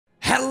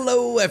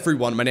Hello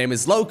everyone, my name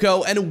is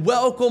Lowko and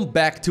welcome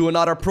back to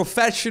another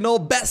professional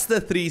best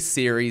of 3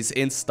 series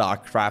in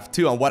StarCraft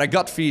 2. And what I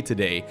got for you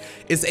today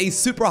is a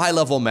super high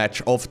level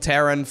match of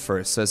Terran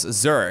versus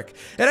Zerg.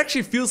 It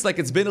actually feels like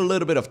it's been a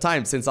little bit of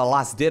time since I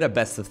last did a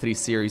best of 3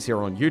 series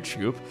here on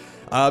YouTube.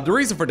 The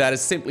reason for that is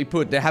simply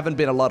put, there haven't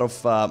been a lot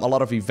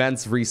of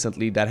events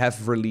recently that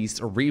have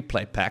released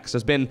replay packs.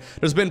 There's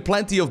been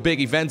plenty of big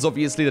events.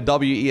 Obviously, the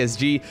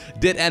WESG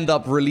did end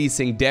up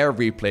releasing their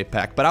replay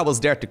pack, but I was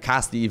there to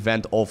cast the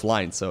event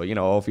offline. So you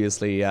know,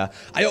 obviously, I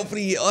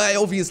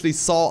obviously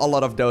saw a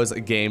lot of those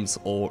games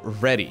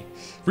already.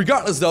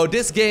 Regardless though,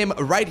 this game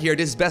right here,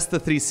 this best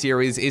of 3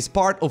 series, is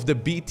part of the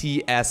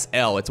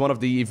BTSL. It's one of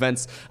the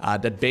events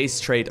that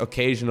Base Trade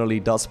occasionally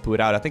does put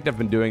out. I think they've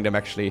been doing them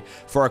actually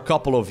for a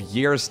couple of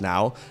years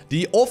now.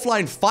 The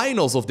offline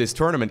finals of this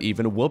tournament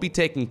even will be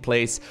taking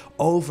place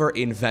over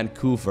in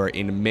Vancouver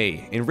in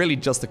May, in really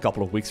just a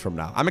couple of weeks from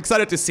now. I'm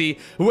excited to see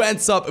who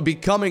ends up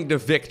becoming the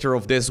victor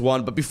of this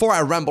one, but before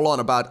I ramble on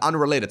about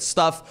unrelated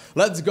stuff,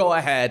 let's go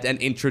ahead and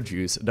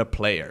introduce the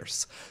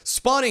players.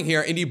 Spawning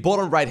here in the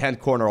bottom right hand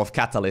corner of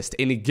Catalyst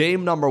in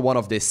game number 1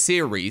 of this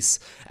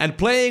series, and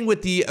playing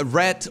with the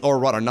red, or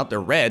rather not the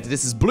red,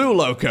 this is blue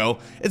Lowko,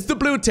 it's the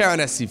blue Terran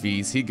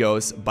SCVs. He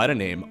goes by the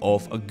name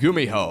of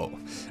Gumiho.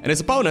 And his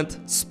opponent,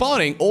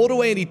 spawning all the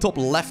way in the top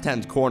left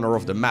hand corner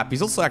of the map,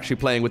 he's also actually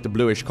playing with the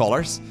bluish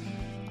colors.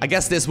 I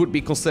guess this would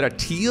be considered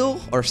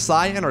teal or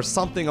cyan or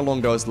something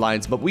along those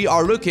lines, but we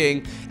are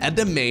looking at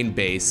the main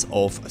base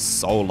of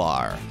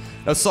Solar.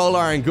 Now,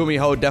 Solar and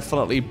Gumiho,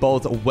 definitely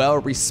both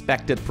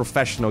well-respected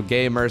professional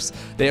gamers.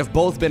 They have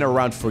both been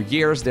around for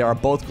years. They are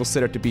both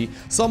considered to be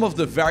some of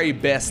the very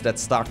best that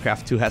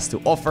StarCraft 2 has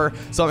to offer.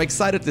 So I'm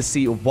excited to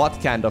see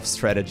what kind of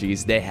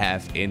strategies they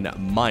have in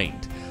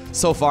mind.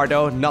 So far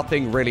though,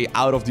 nothing really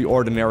out of the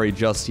ordinary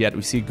just yet.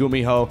 We see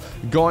Gumiho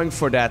going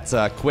for that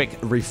quick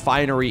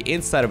refinery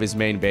inside of his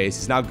main base.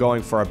 He's now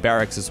going for a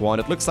barracks as well.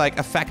 It looks like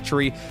a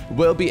factory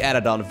will be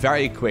added on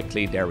very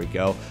quickly. There we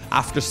go.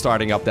 After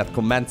starting up that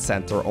command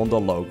center on the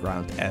low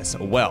ground as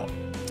well.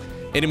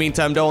 In the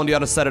meantime though, on the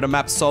other side of the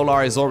map,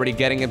 Solar is already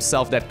getting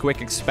himself that quick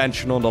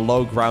expansion on the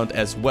low ground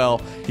as well.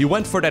 He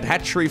went for that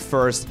hatchery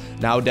first.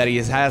 Now that he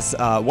has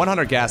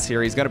 100 gas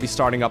here, he's going to be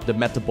starting up the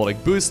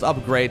metabolic boost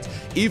upgrade,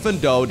 even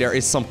though there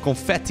is some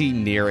confetti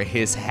near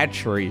his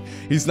hatchery.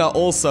 He's now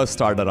also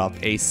started up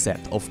a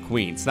set of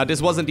queens. Now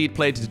this was indeed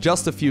played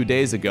just a few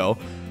days ago.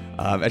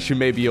 As you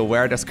may be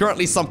aware, there's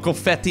currently some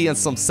confetti and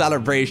some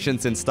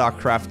celebrations in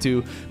StarCraft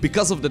 2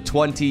 because of the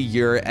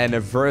 20-year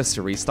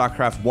anniversary.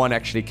 StarCraft 1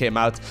 actually came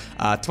out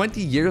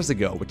 20 years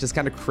ago, which is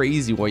kind of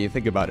crazy when you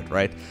think about it,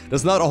 right?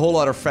 There's not a whole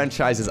lot of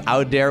franchises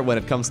out there when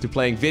it comes to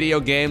playing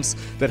video games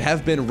that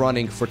have been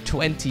running for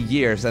 20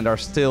 years and are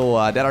still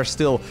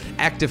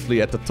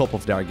actively at the top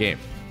of their game.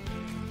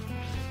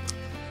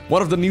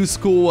 One of the new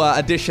school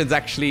additions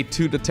actually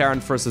to the Terran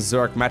versus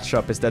Zerg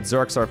matchup is that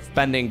Zergs are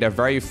spending their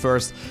very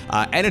first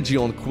energy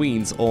on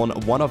queens on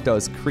one of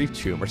those creep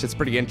tumors. It's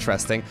pretty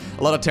interesting.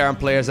 A lot of Terran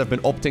players have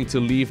been opting to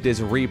leave this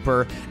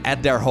Reaper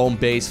at their home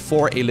base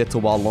for a little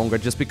while longer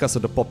just because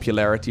of the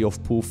popularity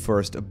of pool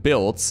first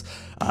builds.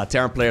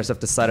 Terran players have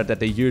decided that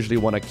they usually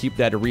want to keep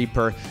that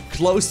Reaper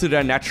close to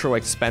their natural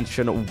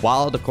expansion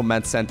while the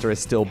command center is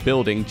still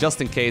building,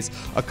 just in case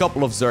a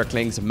couple of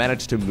Zerglings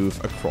manage to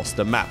move across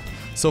the map.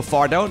 So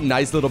far though,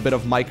 nice little bit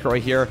of micro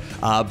here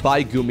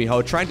by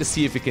Gumiho, trying to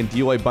see if he can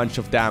deal a bunch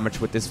of damage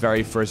with this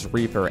very first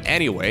Reaper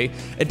anyway.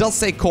 It does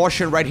say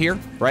caution right here,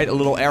 right? A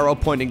little arrow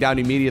pointing down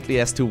immediately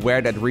as to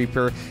where that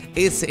Reaper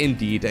is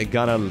indeed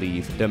gonna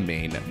leave the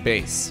main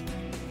base.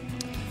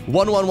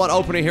 1-1-1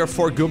 opening here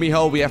for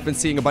Gumiho. We have been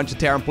seeing a bunch of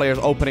Terran players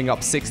opening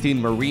up 16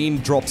 Marine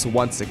drops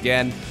once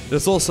again.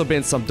 There's also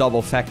been some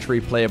double factory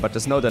play, but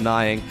there's no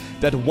denying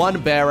that 1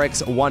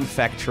 barracks, 1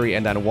 factory,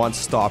 and then 1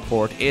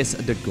 starport is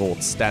the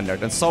gold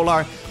standard. And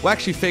Solar will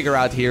actually figure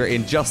out here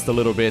in just a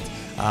little bit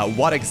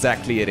what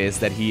exactly it is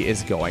that he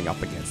is going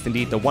up against.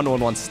 Indeed, the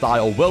 1-1-1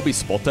 style will be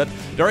spotted.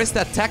 There is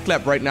that tech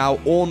lab right now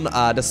on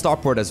the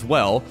starport as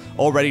well.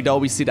 Already though,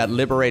 we see that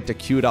Liberator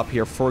queued up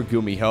here for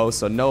Gumiho,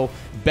 so no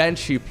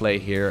Banshee play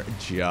here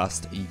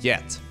just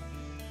yet.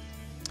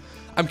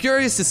 I'm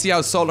curious to see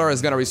how Solar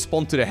is going to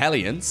respond to the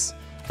Hellions.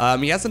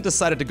 He hasn't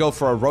decided to go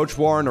for a Roach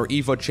Warren or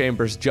Evo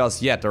Chambers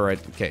just yet. Alright,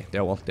 okay,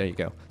 well, there you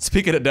go.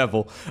 Speak of the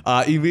devil,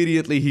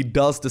 immediately he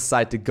does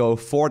decide to go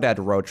for that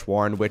Roach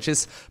Warren, which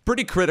is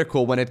pretty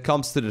critical when it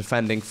comes to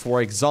defending, for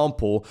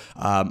example,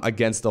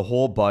 against a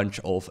whole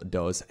bunch of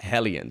those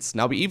Hellions.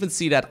 Now, we even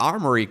see that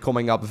Armory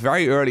coming up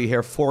very early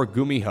here for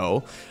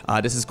Gumiho.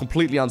 This is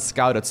completely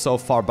unscouted so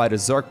far by the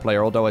Zerg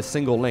player, although a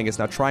single link is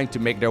now trying to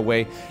make their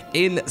way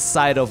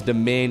inside of the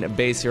main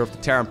base here of the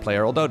Terran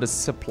player, although the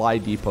supply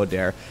depot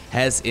there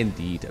has has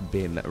indeed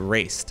been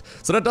raised.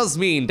 So that does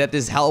mean that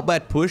this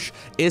Hellbat push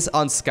is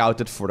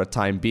unscouted for the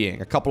time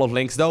being. A couple of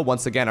links, though,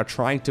 once again, are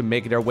trying to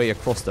make their way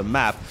across the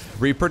map.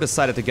 Reaper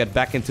decided to get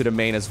back into the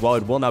main as well.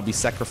 It will now be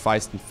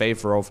sacrificed in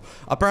favor of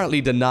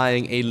apparently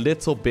denying a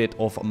little bit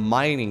of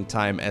mining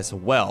time as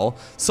well.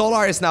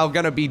 Solar is now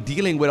going to be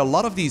dealing with a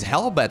lot of these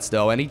Hellbats,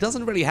 though, and he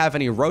doesn't really have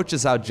any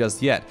Roaches out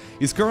just yet.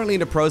 He's currently in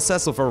the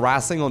process of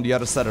harassing on the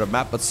other side of the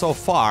map, but so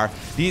far,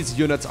 these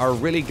units are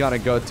really going to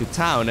go to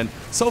town. And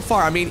so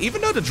far, I mean,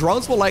 even though the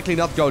drones will likely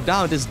not go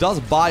down, this does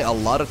buy a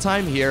lot of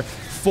time here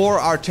for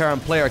our Terran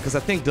player, because I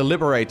think the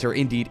Liberator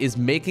indeed is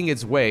making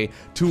its way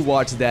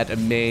towards that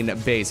main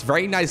base.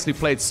 Very nicely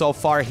played so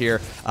far here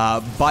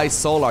by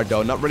Solar,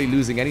 though, not really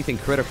losing anything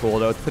critical,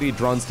 though 3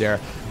 drones there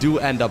do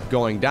end up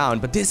going down.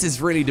 But this is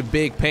really the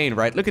big pain,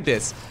 right? Look at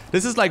this.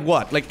 This is like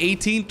what? Like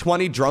 18,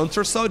 20 drones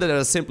or so that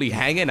are simply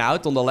hanging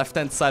out on the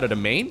left-hand side of the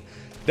main?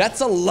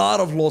 That's a lot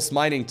of lost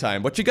mining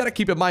time. What you gotta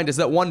keep in mind is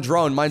that one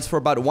drone mines for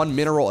about 1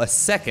 mineral a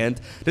second.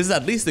 This is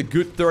at least a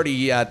good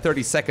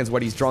 30 seconds where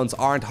these drones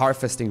aren't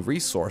harvesting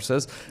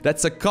resources.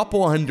 That's a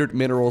couple hundred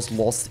minerals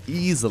lost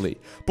easily.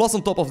 Plus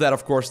on top of that,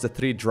 of course, the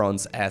 3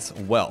 drones as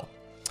well.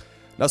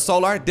 Now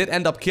Solar did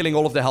end up killing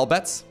all of the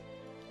Hellbats.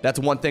 That's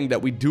one thing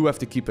that we do have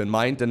to keep in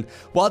mind. And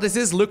while this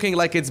is looking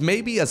like it's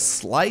maybe a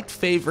slight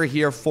favor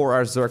here for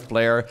our Zerg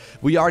player,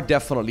 we are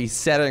definitely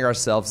setting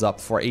ourselves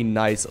up for a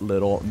nice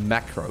little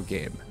macro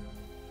game.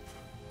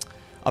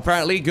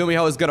 Apparently,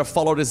 Gumiho is going to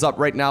follow this up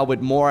right now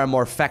with more and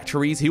more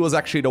factories. He was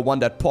actually the one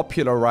that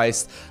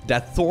popularized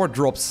that THOR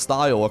drop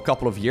style a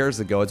couple of years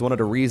ago. It's one of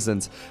the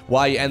reasons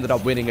why he ended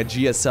up winning a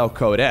GSL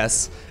Code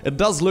S. It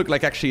does look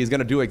like actually he's going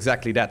to do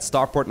exactly that.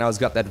 Starport now has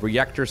got that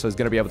reactor, so he's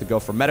going to be able to go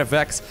for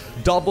medevacs.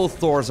 Double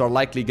THORs are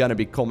likely going to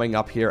be coming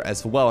up here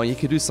as well. And you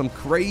can do some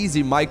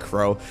crazy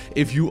micro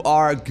if you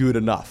are good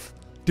enough.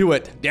 Do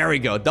it. There we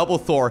go. Double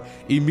THOR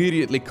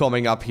immediately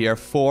coming up here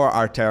for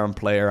our Terran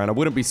player. And I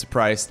wouldn't be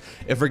surprised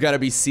if we're going to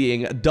be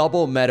seeing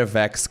double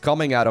medevacs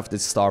coming out of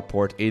this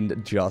starport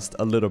in just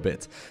a little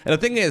bit. And the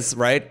thing is,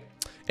 right,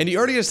 in the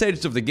earlier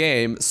stages of the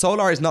game,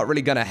 Solar is not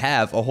really going to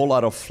have a whole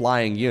lot of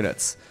flying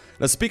units.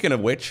 Now, speaking of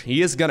which,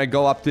 he is going to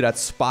go up to that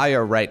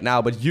spire right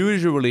now, but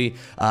usually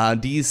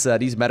these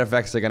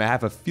medevacs are going to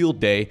have a field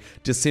day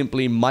just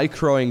simply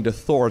microing the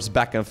THORs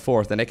back and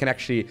forth, and they can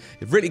actually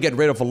really get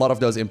rid of a lot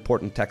of those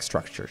important tech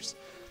structures.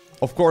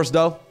 Of course,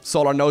 though,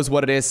 Solar knows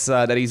what it is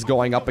that he's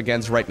going up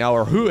against right now,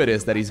 or who it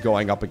is that he's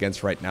going up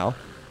against right now.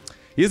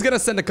 He's going to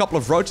send a couple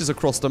of Roaches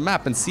across the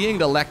map, and seeing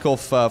the lack of,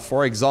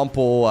 for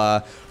example,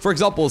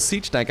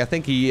 Siege Tank, I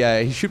think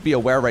he should be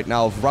aware right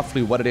now of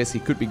roughly what it is he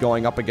could be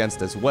going up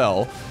against as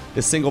well.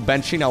 The single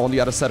Banshee now on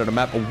the other side of the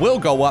map will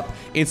go up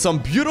in some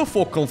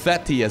beautiful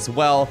confetti as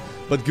well.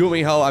 But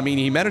Gumiho, I mean,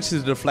 he manages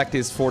to deflect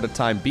this for the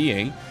time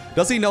being.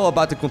 Does he know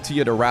about the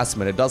continued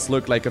harassment? It does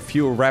look like a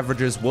few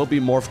Ravagers will be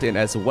morphed in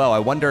as well. I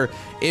wonder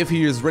if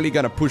he is really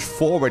going to push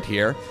forward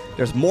here.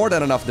 There's more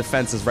than enough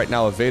defenses right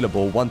now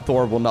available. One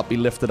THOR will not be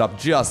lifted up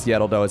just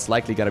yet, although it's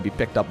likely going to be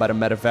picked up by the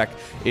medevac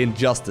in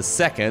just a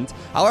second.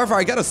 However,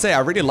 I gotta say, I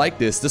really like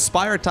this. The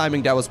Spire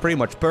timing, that was pretty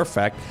much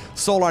perfect.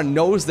 Solar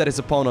knows that his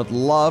opponent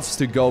loves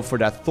to go for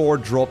that THOR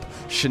drop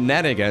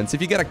Shenanigans.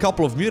 If you get a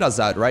couple of Mutas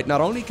out, right,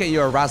 not only can you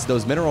harass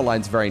those mineral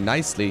lines very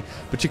nicely,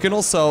 but you can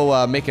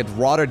also make it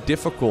rather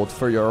difficult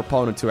for your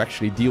opponent to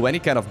actually deal any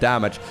kind of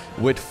damage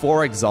with,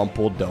 for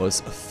example,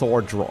 those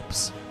THOR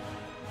drops.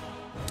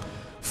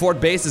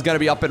 Fort base is going to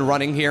be up and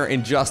running here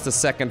in just a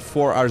second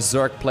for our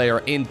Zerg player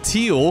in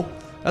teal.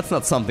 That's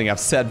not something I've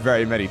said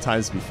very many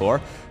times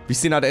before. We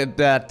see now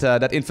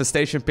that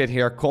infestation pit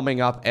here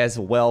coming up as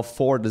well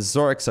for the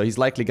Zerg, so he's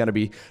likely going to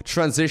be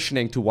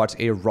transitioning towards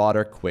a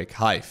rather quick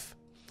hive.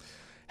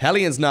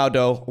 Hellions now,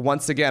 though,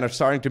 once again, are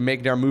starting to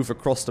make their move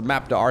across the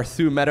map. There are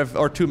two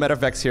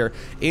medevacs here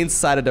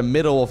inside of the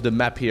middle of the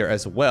map here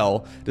as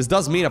well. This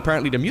does mean,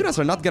 apparently, the Mutas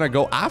are not going to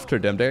go after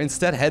them. They're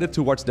instead headed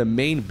towards the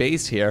main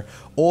base here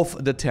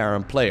of the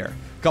Terran player.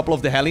 A couple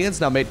of the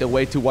Hellions now made their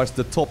way towards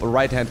the top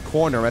right-hand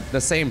corner. At the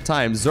same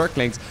time,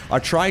 Zerglings are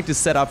trying to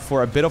set up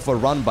for a bit of a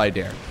run by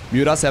there.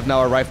 Mutas have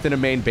now arrived in the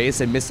main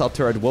base. A missile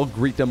turret will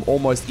greet them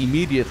almost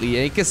immediately.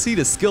 And you can see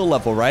the skill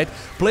level, right?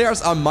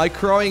 Players are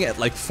microing at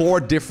like 4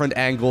 different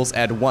angles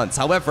at once.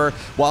 However,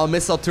 while a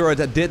missile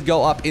turret did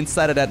go up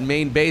inside of that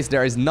main base,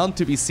 there is none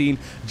to be seen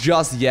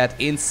just yet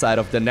inside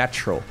of the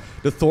natural.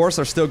 The THORs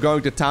are still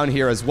going to town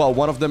here as well.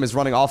 One of them is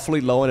running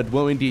awfully low, and it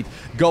will indeed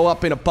go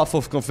up in a puff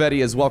of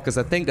confetti as well, because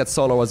I think that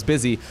Solar was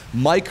busy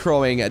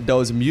microing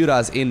those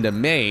Mutas in the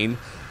main.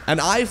 An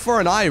eye for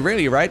an eye,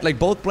 really, right? Like,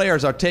 both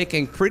players are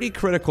taking pretty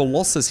critical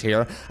losses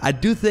here. I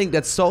do think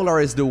that Solar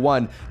is the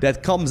one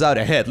that comes out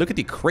ahead. Look at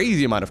the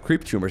crazy amount of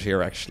creep tumors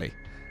here, actually.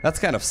 That's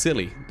kind of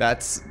silly.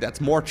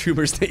 That's more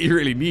tumors that you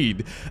really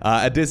need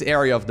at this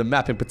area of the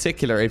map in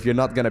particular, if you're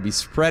not going to be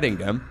spreading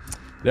them.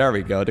 There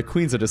we go. The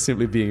queens are just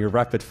simply being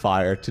rapid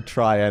fire to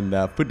try and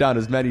put down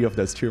as many of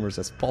those tumors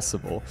as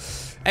possible.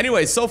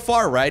 Anyway, so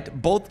far,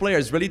 right, both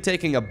players really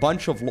taking a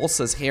bunch of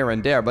losses here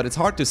and there, but it's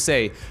hard to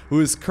say who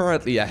is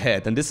currently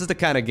ahead. And this is the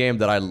kind of game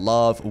that I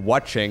love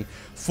watching.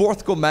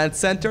 4th command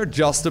center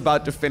just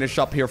about to finish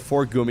up here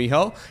for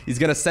Gumiho. He's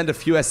going to send a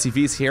few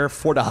SCVs here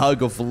for the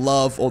hug of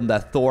love on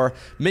that Thor.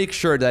 Make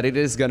sure that it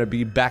is going to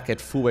be back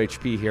at full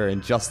HP here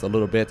in just a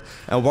little bit.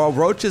 And while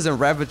Roaches and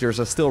Ravagers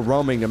are still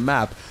roaming the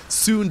map,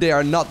 soon they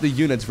are not the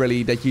units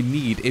really that you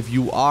need if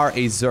you are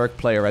a Zerg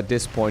player at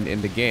this point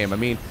in the game. I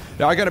mean,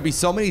 there are going to be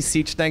so many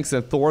siege tanks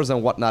and Thors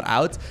and whatnot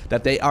out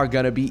that they are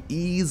going to be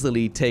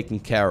easily taken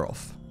care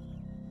of.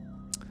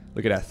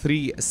 Look at that,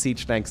 3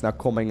 siege tanks now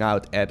coming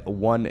out at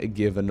one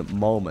given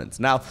moment.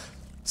 Now,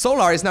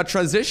 Solar is now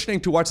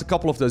transitioning towards a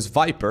couple of those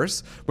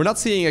Vipers. We're not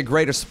seeing a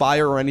greater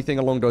Spire or anything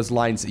along those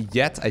lines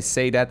yet. I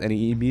say that and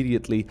he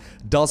immediately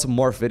does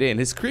morph it in.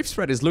 His creep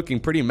spread is looking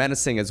pretty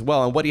menacing as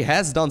well. And what he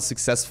has done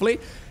successfully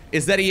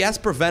is that he has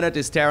prevented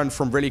his Terran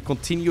from really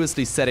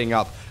continuously setting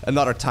up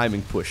another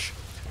timing push.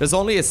 There's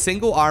only a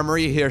single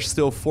armory here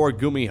still for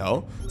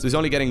Gumiho, so he's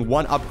only getting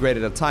 1 upgrade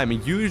at a time.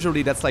 And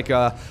usually that's like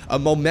a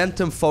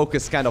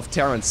momentum-focused kind of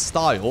Terran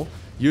style.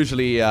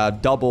 Usually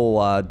double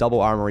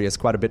armory is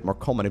quite a bit more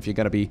common if you're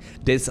going to be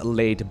this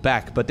laid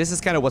back. But this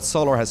is kind of what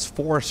Solar has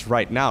forced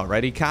right now,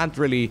 right? He can't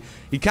really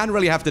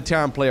have the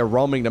Terran player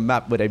roaming the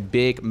map with a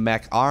big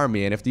mech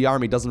army. And if the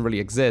army doesn't really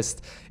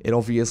exist, it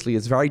obviously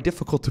is very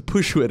difficult to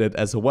push with it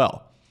as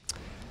well.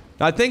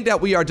 Now, I think that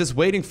we are just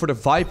waiting for the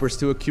Vipers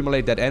to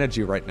accumulate that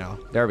energy right now.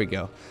 There we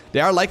go. They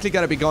are likely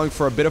going to be going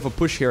for a bit of a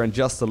push here in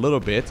just a little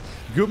bit.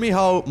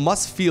 Gumiho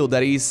must feel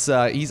that he's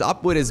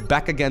up with his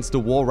back against the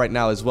wall right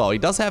now as well. He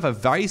does have a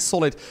very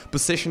solid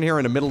position here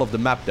in the middle of the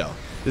map, though.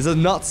 This is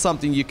not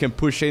something you can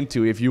push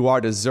into if you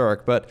are the Zerg,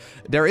 but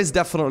there is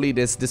definitely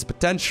this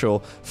potential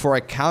for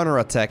a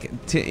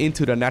counterattack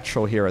into the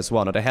natural here as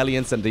well. Now, the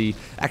Hellions and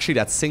actually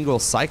that single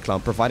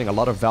Cyclone providing a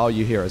lot of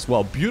value here as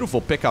well.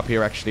 Beautiful pickup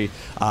here, actually,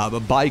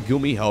 by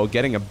Gumiho,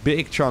 getting a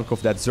big chunk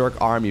of that Zerg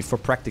army for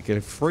practically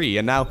free.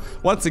 And now,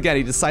 once again,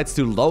 he decides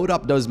to load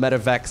up those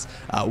medevacs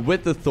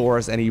with the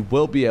Thors, and he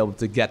will be able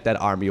to get that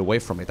army away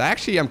from it. I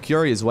actually am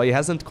curious why he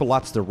hasn't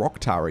collapsed the rock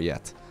tower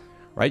yet,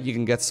 right? You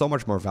can get so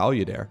much more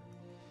value there.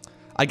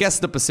 I guess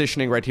the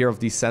positioning right here of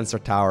these sensor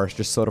towers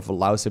just sort of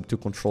allows him to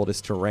control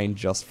this terrain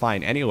just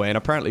fine anyway. And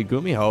apparently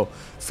Gumiho,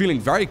 feeling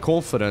very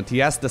confident, he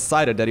has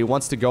decided that he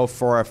wants to go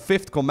for a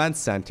 5th command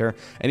center,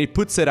 and he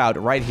puts it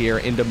out right here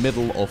in the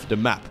middle of the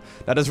map.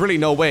 Now, there's really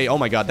no way. Oh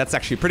my god, that's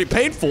actually pretty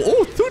painful.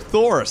 Oh, 2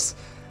 Thors.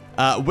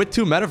 With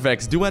 2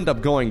 medevacs do end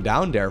up going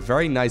down there.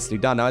 Very nicely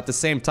done. Now, at the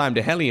same time,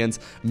 the Hellions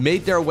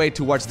made their way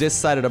towards this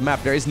side of the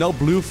map. There is no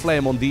blue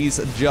flame on these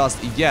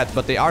just yet,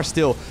 but they are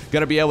still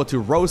going to be able to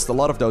roast a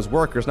lot of those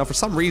workers. Now, for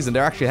some reason,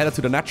 they're actually headed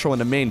to the natural in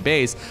the main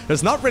base.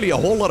 There's not really a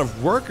whole lot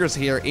of workers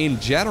here in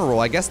general.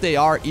 I guess they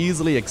are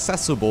easily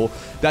accessible.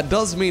 That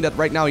does mean that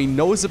right now he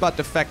knows about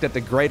the fact that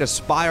the greater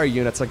Spire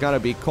units are going to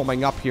be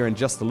coming up here in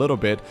just a little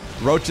bit.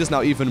 Roach is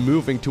now even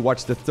moving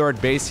towards the 3rd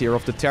base here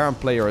of the Terran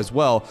player as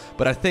well.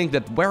 But I think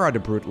that where are the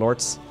Brute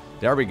Lords?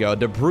 There we go.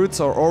 The Brutes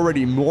are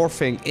already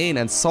morphing in,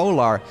 and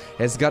Solar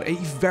has got a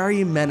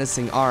very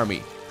menacing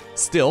army.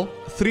 Still,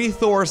 3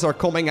 Thors are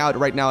coming out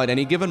right now at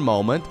any given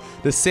moment.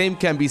 The same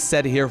can be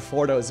said here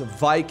for those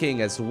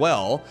Viking as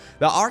well.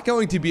 There are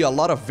going to be a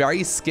lot of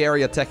very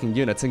scary attacking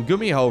units, and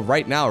Gumiho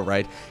right now,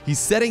 right, he's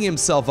setting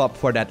himself up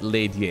for that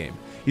late game.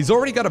 He's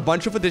already got a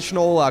bunch of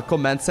additional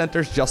command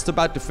centers just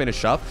about to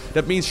finish up.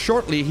 That means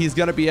shortly he's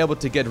going to be able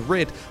to get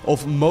rid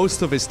of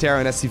most of his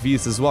Terran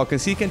SCVs as well,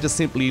 because he can just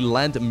simply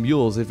land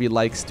mules if he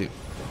likes to.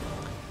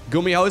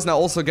 Gumiho is now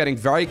also getting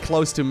very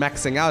close to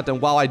maxing out, and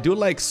while I do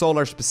like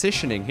Solar's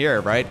positioning here,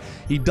 right,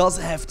 he does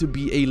have to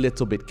be a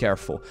little bit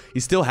careful. He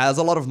still has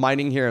a lot of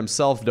mining here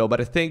himself, though,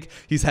 but I think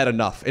he's had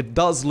enough. It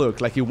does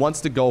look like he wants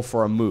to go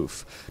for a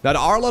move. Now,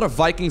 there are a lot of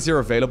Vikings here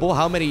available.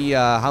 How many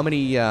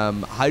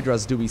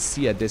Hydras do we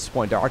see at this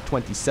point? There are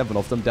 27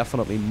 of them,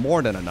 definitely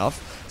more than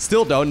enough.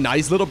 Still, though,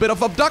 nice little bit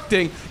of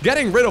abducting,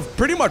 getting rid of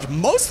pretty much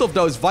most of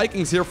those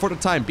Vikings here for the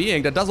time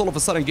being. That does all of a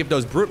sudden give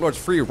those Brute Lords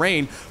free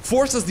reign,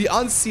 forces the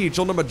unsiege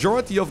on the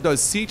majority of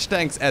those siege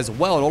tanks as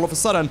well, and all of a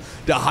sudden,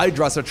 the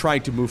Hydras are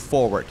trying to move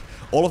forward.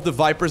 All of the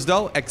Vipers,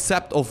 though,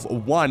 except of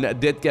one,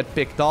 did get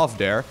picked off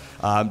there.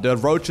 The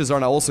Roaches are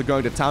now also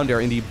going to town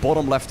there in the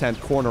bottom left-hand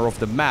corner of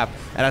the map.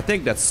 And I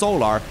think that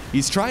Solar,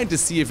 he's trying to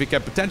see if he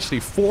can potentially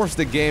force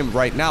the game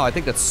right now. I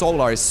think that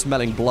Solar is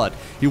smelling blood.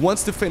 He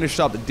wants to finish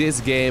up this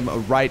game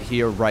right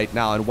here, right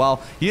now. And while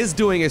he is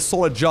doing a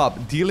solid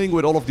job dealing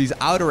with all of these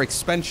outer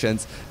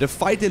expansions, the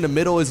fight in the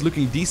middle is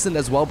looking decent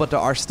as well, but there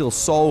are still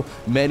so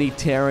many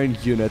Terran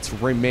units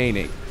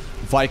remaining.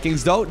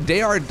 Vikings, though,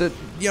 they are the,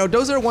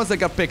 those are the ones that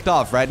got picked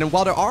off, right? And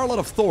while there are a lot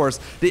of Thors,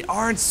 they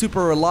aren't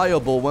super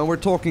reliable when we're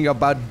talking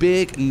about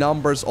big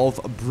numbers of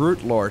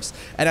Brute Lords.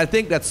 And I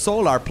think that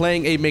Solar,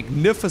 playing a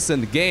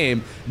magnificent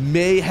game,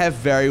 may have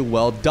very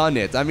well done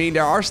it. I mean,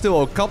 there are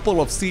still a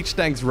couple of siege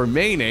tanks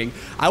remaining.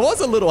 I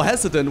was a little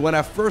hesitant when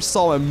I first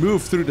saw him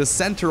move through the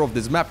center of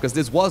this map, because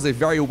this was a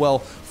very well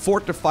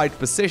fortified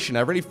position. I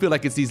really feel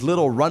like it's these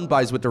little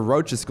run-bys with the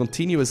Roaches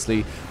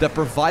continuously that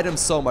provide him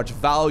so much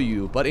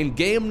value. But in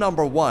game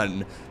number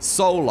 1,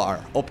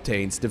 Solar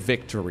obtains the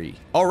victory.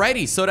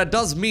 Alrighty, so that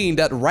does mean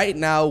that right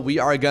now we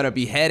are gonna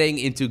be heading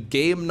into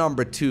game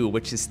number 2,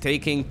 which is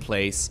taking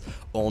place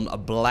on a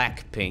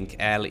Blackpink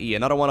LE.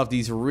 Another one of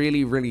these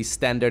really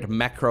standard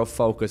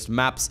macro-focused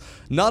maps.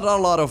 Not a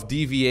lot of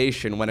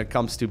deviation when it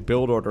comes to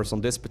build orders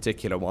on this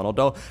particular one.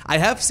 Although I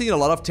have seen a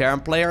lot of Terran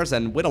players,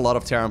 and with a lot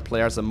of Terran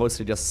players, I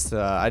mostly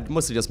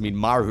just mean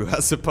Maru, I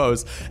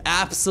suppose,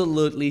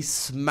 absolutely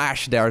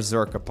smash their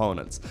Zerg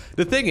opponents.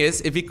 The thing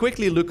is, if you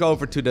quickly look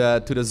over to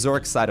the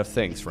Zerg side of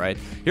things, right?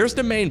 Here's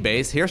the main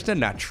base, here's the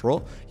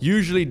natural.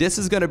 Usually this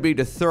is gonna be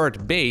the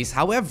third base.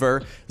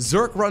 However,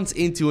 Zerg runs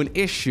into an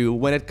issue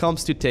when it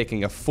comes to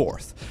taking a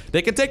fourth.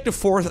 They can take the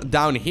fourth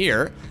down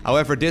here.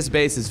 However, this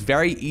base is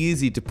very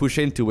easy to push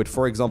into with,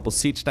 for example,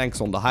 siege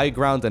tanks on the high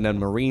ground and then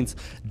Marines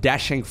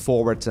dashing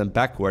forwards and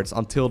backwards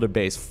until the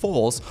base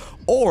falls.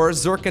 Or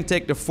Zerg can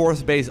take the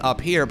fourth base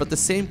up here, but the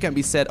same can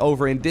be said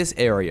over in this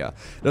area.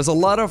 There's a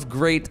lot of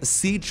great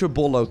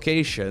siegeable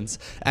locations,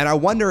 and I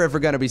wonder if we're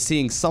going to be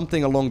seeing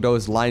something along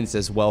those lines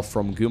as well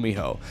from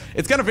Gumiho.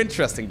 It's kind of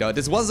interesting though.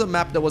 This was a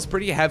map that was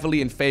pretty heavily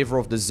in favor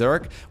of the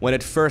Zerg when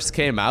it first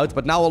came out,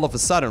 but now all of a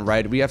sudden,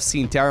 right, we have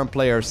seen Terran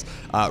players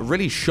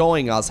really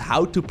showing us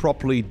how to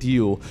properly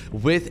deal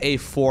with a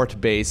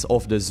fort base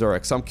of the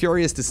Zerg. So I'm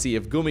curious to see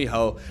if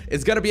Gumiho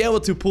is going to be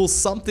able to pull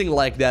something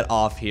like that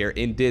off here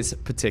in this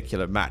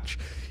particular match.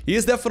 He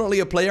is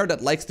definitely a player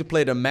that likes to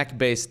play the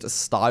mech-based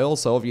style,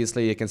 so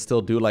obviously you can still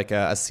do like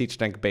a siege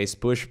tank-based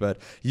push, but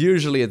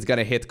usually it's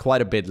gonna hit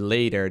quite a bit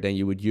later than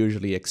you would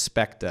usually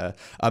expect a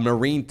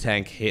marine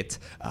tank hit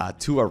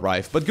to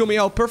arrive. But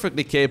Gumiho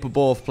perfectly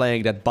capable of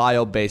playing that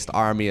bio-based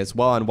army as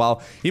well, and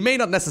while he may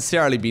not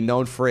necessarily be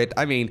known for it,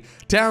 I mean,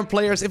 Terran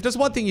players, if there's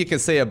one thing you can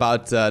say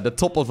about the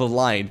top of the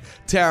line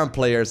Terran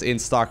players in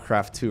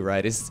StarCraft 2,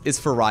 right, is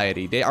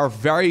variety. They are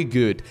very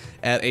good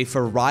at a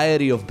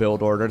variety of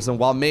build orders, and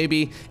while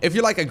maybe if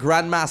you're like a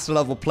Grandmaster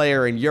level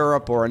player in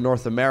Europe or in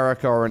North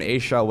America or in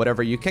Asia or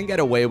whatever, you can get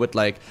away with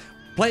like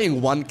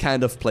playing one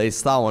kind of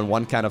playstyle and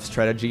one kind of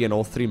strategy in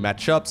all 3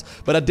 matchups,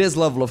 but at this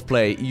level of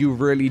play, you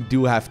really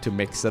do have to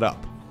mix it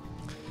up.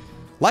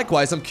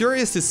 Likewise, I'm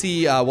curious to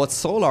see what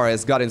Solar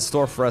has got in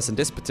store for us in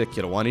this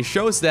particular one. He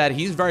shows that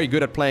he's very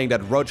good at playing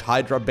that Roach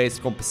Hydra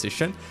based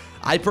composition.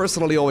 I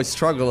personally always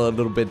struggle a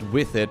little bit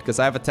with it because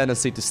I have a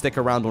tendency to stick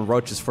around on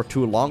Roaches for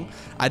too long.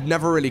 I'd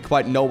never really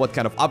quite know what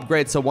kind of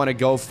upgrades I want to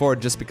go for,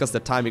 just because the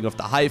timing of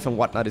the hive and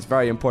whatnot is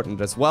very important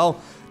as well.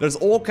 There's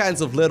all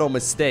kinds of little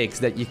mistakes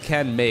that you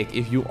can make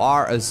if you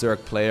are a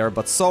Zerg player,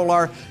 but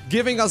Solar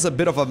giving us a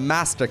bit of a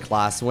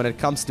masterclass when it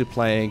comes to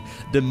playing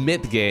the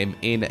mid game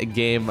in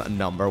game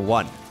number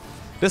 1.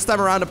 This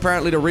time around,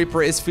 apparently the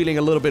Reaper is feeling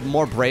a little bit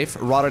more brave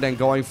rather than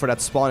going for that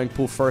spawning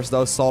pool first,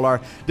 though. Solar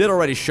did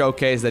already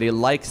showcase that he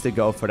likes to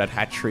go for that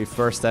hatchery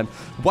first, and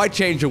why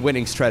change a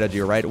winning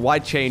strategy, right? Why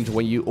change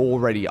when you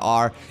already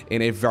are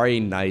in a very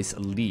nice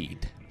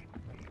lead?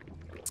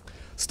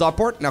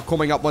 Starport now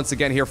coming up once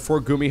again here for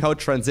Gumiho,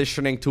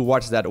 transitioning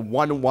towards that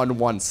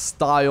 1-1-1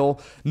 style.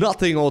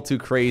 Nothing all too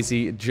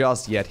crazy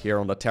just yet here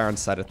on the Terran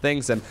side of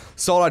things, and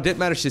Solar did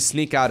manage to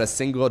sneak out a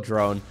single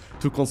drone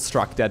to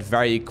construct that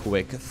very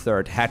quick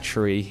third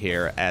hatchery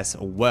here as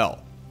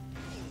well.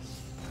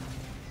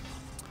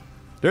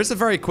 There's a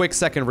very quick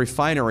second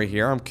refinery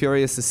here. I'm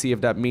curious to see if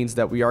that means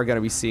that we are going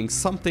to be seeing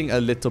something a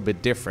little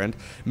bit different.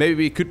 Maybe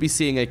we could be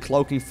seeing a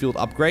cloaking field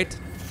upgrade.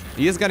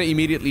 He is going to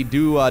immediately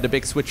do the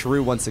big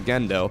switcheroo once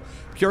again, though.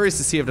 Curious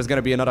to see if there's going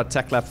to be another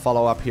tech lab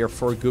follow-up here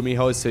for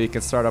Gumiho so he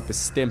can start up his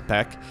stim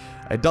pack.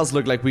 It does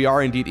look like we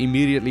are indeed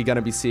immediately going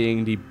to be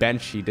seeing the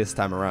Banshee this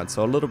time around.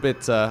 So a little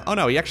bit... oh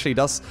no, he actually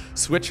does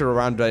switch it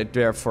around right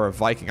there for a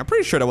Viking. I'm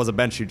pretty sure that was a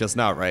Banshee just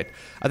now, right?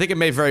 I think it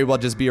may very well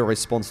just be a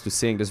response to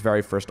seeing this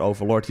very first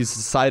Overlord. He's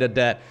decided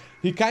that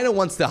he kind of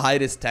wants to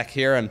hide his tech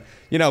here, and,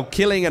 you know,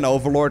 killing an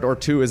Overlord or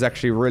 2 is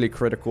actually really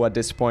critical at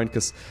this point,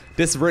 because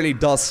this really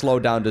does slow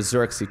down the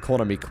Zerg's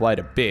economy quite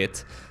a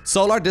bit.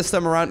 Solar this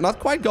time around not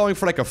quite going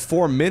for like a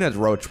 4-minute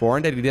Roach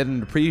Warren that he did in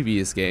the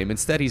previous game.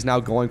 Instead, he's now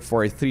going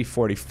for a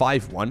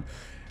 3:45 one.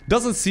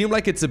 Doesn't seem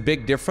like it's a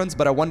big difference,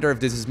 but I wonder if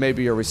this is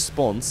maybe a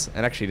response.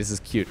 And actually, this is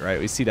cute, right?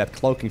 We see that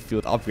cloaking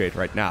field upgrade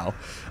right now.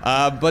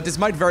 But this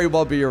might very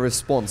well be a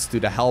response to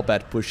the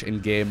Hellbat push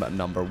in game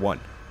number 1.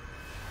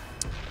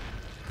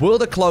 Will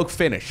the cloak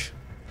finish?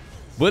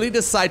 Will he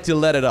decide to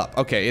let it up?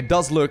 Okay, it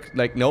does look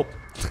like... Nope.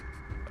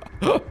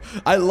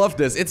 I love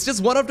this. It's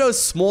just one of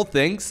those small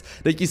things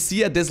that you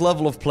see at this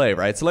level of play,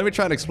 right? So let me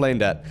try and explain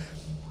that.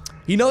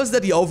 He knows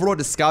that the Overlord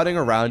is scouting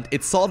around.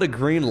 It saw the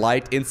green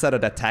light inside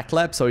of the tech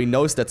lab, so he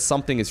knows that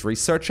something is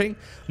researching.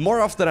 More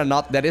often than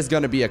not, that is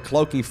going to be a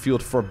cloaking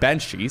field for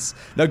Banshees.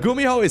 Now,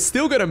 Gumiho is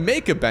still going to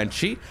make a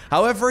Banshee.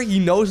 However, he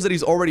knows that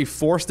he's already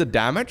forced the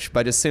damage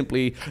by just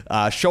simply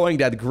showing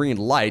that green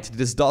light.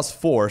 This does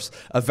force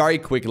a very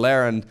quick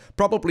lair and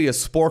probably a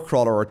Spore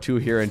Crawler or two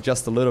here in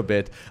just a little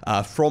bit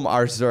from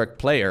our Zerg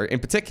player. In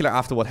particular,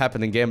 after what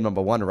happened in game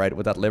number 1, right,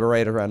 with that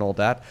Liberator and all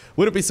that.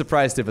 Wouldn't be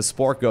surprised if a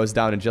Spore goes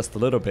down in just a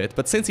little bit.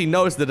 But since he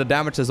knows that the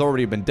damage has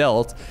already been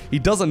dealt, he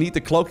doesn't need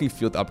the cloaking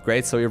field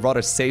upgrade, so he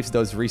rather saves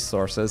those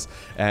resources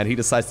and he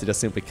decides to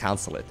just simply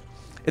cancel it.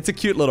 It's a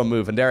cute little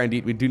move, and there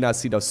indeed we do now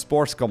see those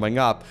spores coming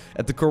up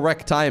at the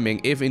correct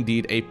timing if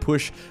indeed a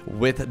push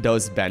with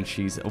those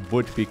Banshees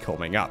would be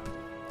coming up.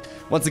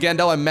 Once again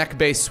though, a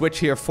mech-based switch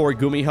here for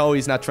Gumiho.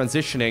 He's now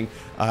transitioning,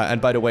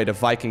 and by the way, the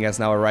Viking has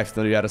now arrived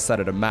on the other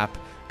side of the map.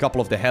 A couple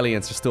of the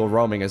Hellions are still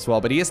roaming as well,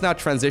 but he is now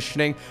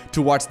transitioning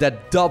towards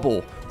that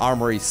double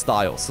armory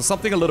style, so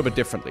something a little bit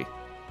differently.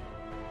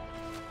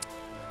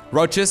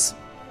 Roaches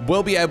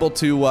will be able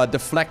to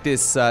deflect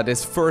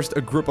this first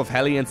group of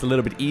Hellions a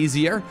little bit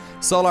easier.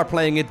 Solar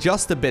playing it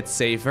just a bit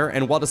safer,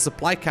 and while the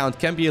supply count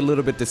can be a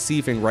little bit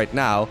deceiving right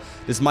now,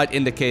 this might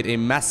indicate a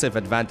massive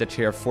advantage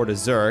here for the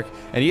Zerg,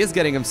 and he is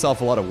getting himself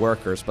a lot of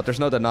workers, but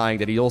there's no denying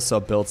that he also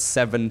built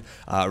 7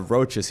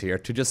 Roaches here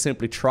to just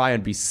simply try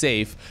and be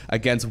safe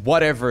against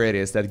whatever it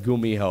is that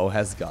Gumiho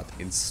has got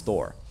in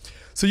store.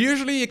 So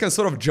usually you can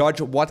sort of judge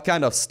what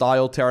kind of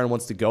style Terran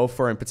wants to go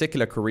for, in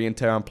particular Korean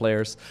Terran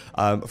players,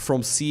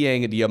 from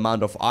seeing the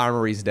amount of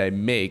armories they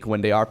make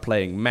when they are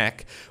playing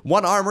Mech.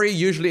 One armory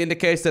usually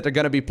indicates that they're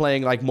going to be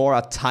playing like more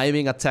a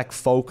timing attack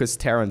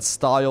focused Terran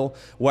style,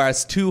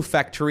 whereas 2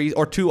 factories,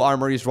 or 2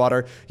 armories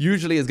rather,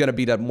 usually is going to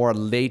be that more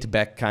laid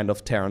back kind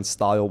of Terran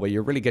style where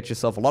you really get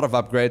yourself a lot of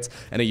upgrades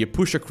and then you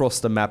push across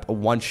the map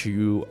once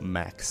you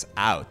max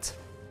out.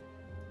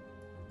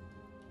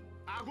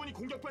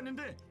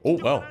 Oh,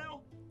 well.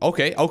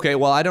 Okay,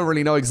 well, I don't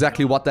really know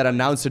exactly what that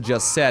announcer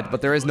just said,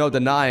 but there is no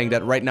denying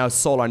that right now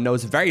Solar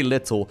knows very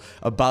little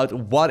about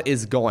what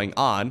is going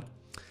on.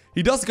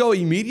 He does go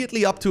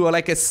immediately up to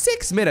like a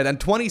 6-minute and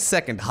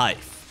 20-second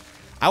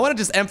hive. I want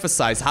to just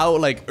emphasize how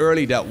like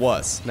early that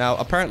was. Now,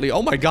 apparently,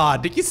 oh my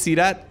god, did you see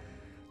that?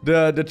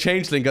 The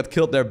Changeling got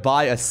killed there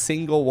by a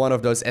single one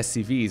of those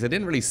SCVs. I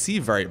didn't really see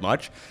very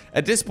much.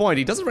 At this point,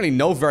 he doesn't really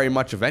know very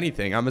much of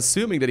anything. I'm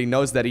assuming that he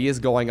knows that he is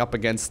going up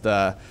against,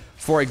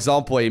 for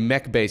example, a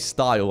mech-based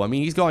style. I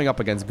mean, he's going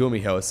up against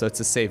Gumiho, so it's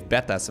a safe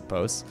bet, I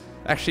suppose.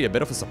 Actually, a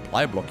bit of a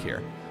supply block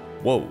here.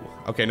 Whoa.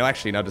 Okay, no,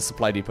 actually, now the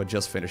supply depot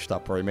just finished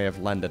up, or he may have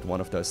landed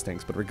one of those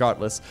things. But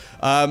regardless,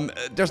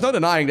 there's no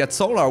denying that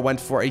Solar went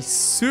for a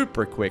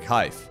super quick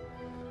hive.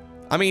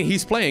 I mean,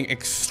 he's playing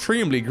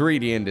extremely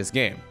greedy in this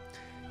game.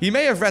 He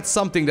may have read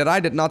something that I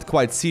did not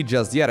quite see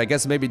just yet. I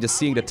guess maybe just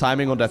seeing the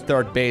timing on that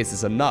 3rd base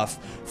is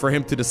enough for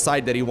him to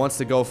decide that he wants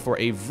to go for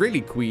a really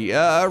greedy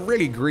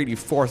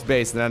 4th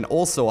base and then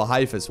also a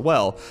hive as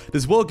well.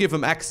 This will give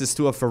him access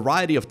to a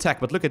variety of tech,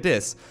 but look at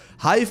this.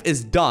 Hive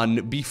is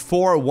done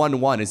before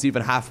 1-1 is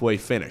even halfway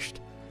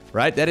finished,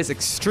 right? That is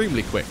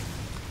extremely quick.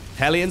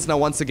 Hellions now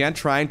once again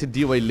trying to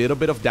deal a little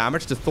bit of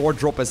damage. The Thor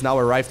drop has now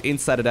arrived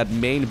inside of that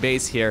main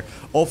base here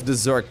of the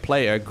Zerg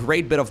player.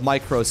 Great bit of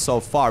micros so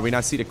far. We now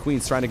see the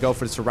Queens trying to go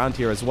for this around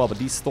here as well. But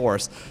these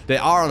Thors, they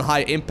are on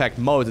high impact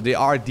mode. They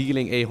are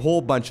dealing a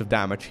whole bunch of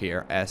damage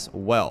here as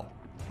well.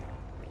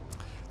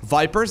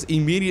 Vipers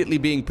immediately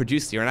being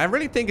produced here, and I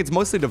really think it's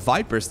mostly the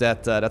Vipers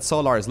that that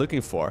Solar is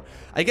looking for.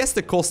 I guess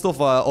the cost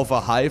of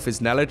a hive is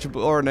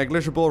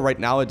negligible right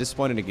now at this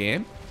point in the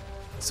game.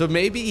 So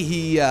maybe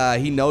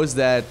he knows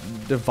that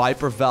the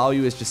Viper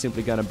value is just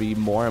simply gonna be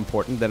more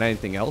important than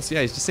anything else.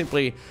 Yeah, he's just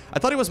simply... I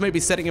thought he was maybe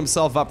setting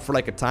himself up for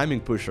like a timing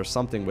push or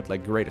something with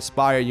like Great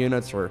Aspire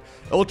units or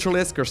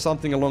Ultralisk or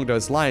something along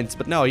those lines.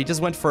 But no, he just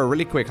went for a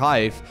really quick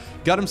hive,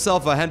 got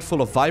himself a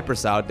handful of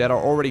Vipers out that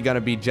are already gonna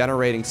be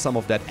generating some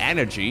of that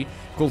energy,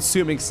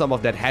 consuming some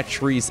of that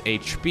hatchery's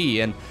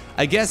HP, and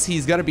I guess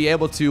he's gonna be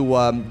able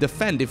to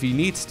defend if he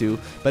needs to,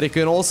 but he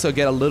can also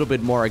get a little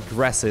bit more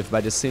aggressive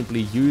by just simply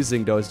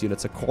using those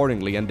units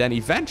accordingly, and then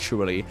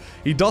eventually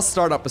he does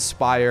start up a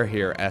Spire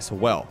here as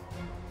well.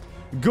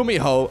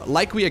 Gumiho,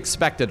 like we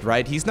expected,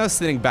 right? He's now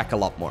sitting back a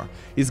lot more.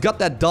 He's got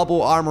that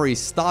double armory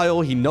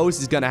style. He knows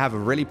he's gonna have a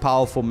really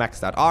powerful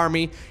maxed out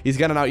army. He's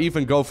gonna now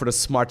even go for the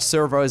smart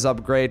servos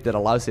upgrade that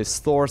allows his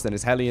Thors and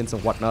his Hellions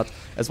and whatnot,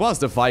 as well as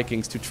the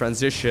Vikings, to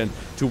transition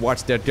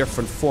towards their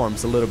different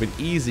forms a little bit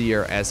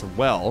easier as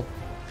well.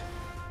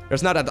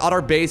 There's now that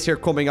other base here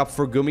coming up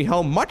for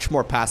Gumiho, much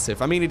more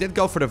passive. I mean, he did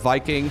go for the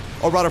Viking,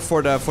 or rather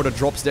for the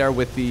drops there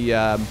with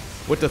the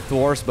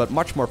Thors, but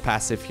much more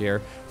passive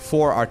here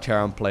for our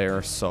Terran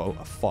player so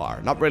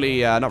far. Not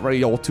really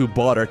all too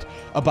bothered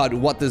about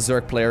what the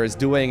Zerg player is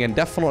doing, and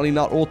definitely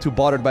not all too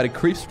bothered by the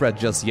creep spread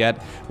just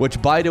yet, which,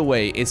 by the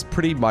way, is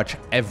pretty much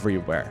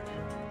everywhere.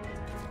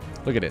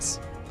 Look at this.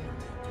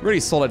 Really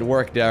solid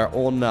work there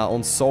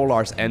on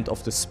Solar's end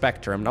of the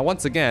spectrum. Now,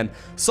 once again,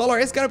 Solar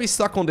is going to be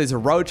stuck on this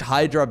Roach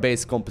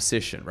Hydra-based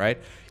composition, right?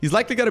 He's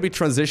likely going to be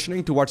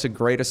transitioning towards a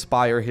Great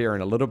Aspire here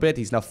in a little bit.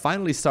 He's now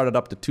finally started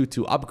up the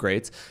 2-2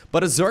 upgrades.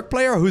 But a Zerg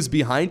player who's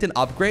behind in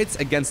upgrades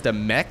against a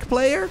Mech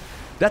player,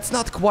 that's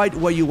not quite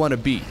where you want to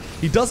be.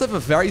 He does have a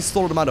very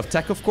solid amount of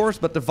tech, of course,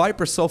 but the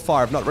Vipers so far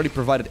have not really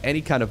provided any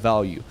kind of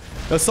value.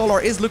 Now,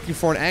 Solar is looking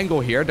for an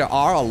angle here. There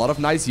are a lot of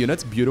nice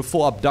units.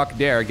 Beautiful abduct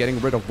there, getting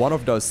rid of one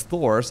of those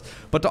Thors.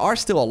 But there are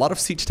still a lot of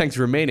siege tanks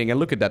remaining, and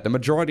look at that. The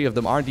majority of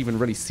them aren't even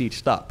really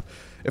sieged up.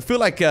 I feel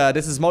like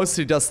this is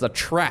mostly just a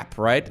trap,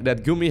 right?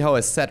 That Gumiho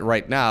has set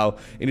right now,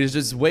 and is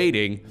just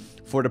waiting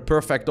for the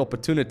perfect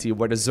opportunity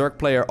where the Zerg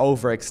player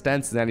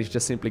overextends, and then he's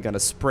just simply gonna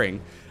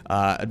spring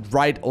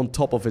right on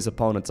top of his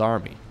opponent's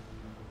army.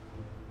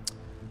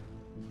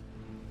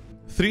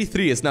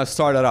 3-3 is now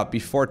started up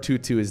before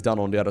 2-2 is done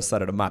on the other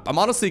side of the map. I'm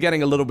honestly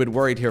getting a little bit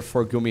worried here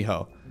for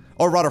Gumiho,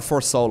 or rather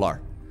for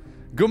Solar.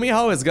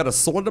 Gumiho has got a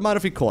solid amount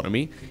of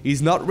economy.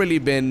 He's not really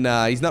been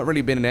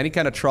in any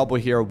kind of trouble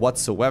here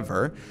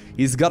whatsoever.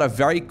 He's got a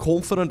very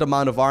confident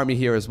amount of army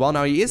here as well.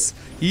 Now he is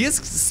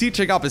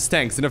sieging up his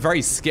tanks in a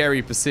very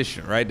scary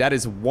position, right? That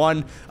is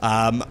one.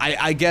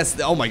 I guess.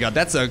 Oh my God,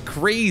 that's a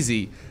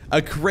crazy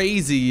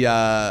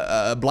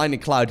blinding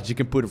cloud that you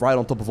can put right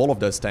on top of all of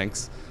those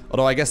tanks.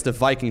 Although I guess the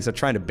Vikings are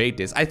trying to bait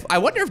this. I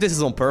wonder if this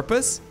is on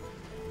purpose.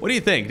 What do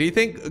you think? Do you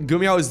think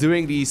Gumiho is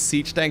doing these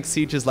siege tank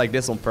sieges like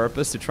this on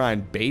purpose to try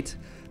and bait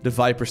the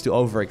Vipers to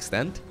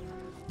overextend?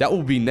 That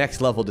will be next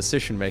level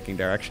decision making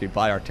there actually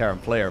by our Terran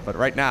player. But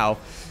right now,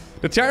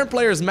 the Terran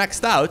player is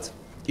maxed out.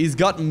 He's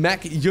got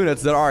mech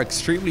units that are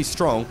extremely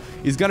strong.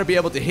 He's going to be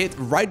able to hit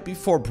right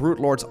before Brute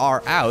Lords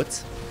are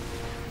out.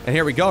 And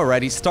here we go,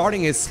 right? He's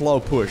starting his slow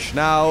push.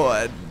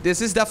 Now,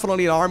 this is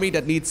definitely an army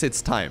that needs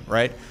its time,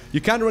 right? You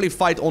can't really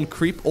fight on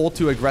creep all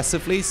too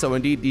aggressively, so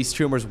indeed these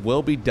tumors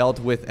will be dealt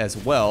with as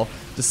well.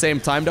 At the same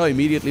time, though,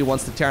 immediately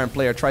once the Terran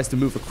player tries to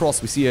move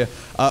across, we see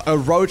a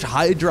Roach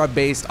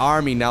Hydra-based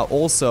army now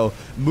also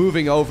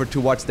moving over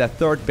towards that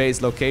third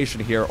base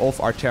location here of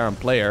our Terran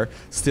player.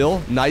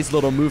 Still, nice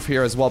little move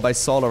here as well by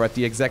Solar at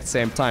the exact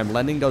same time,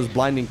 landing those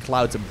blinding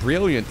clouds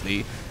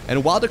brilliantly.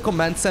 And while the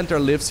command center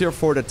lives here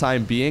for the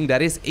time being,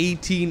 that is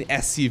 18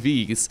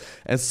 SCVs.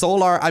 And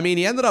Solar, I mean,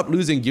 he ended up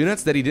losing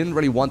units that he didn't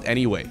really want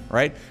anyway,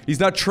 right? He's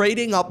now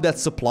trading up that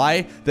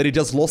supply that he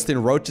just lost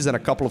in Roaches and a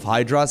couple of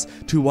Hydras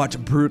to watch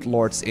Brute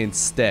Lords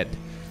instead.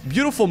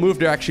 Beautiful move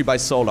there actually by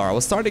Solar. I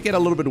was starting to get a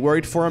little bit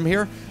worried for him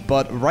here,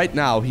 but right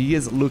now he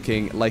is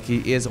looking like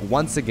he is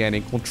once again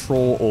in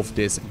control of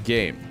this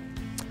game.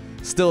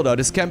 Still though,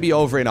 this can be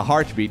over in a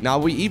heartbeat. Now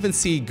we even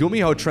see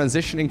Gumiho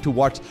transitioning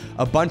towards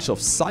a bunch of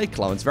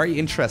Cyclones. Very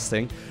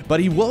interesting.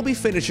 But he will be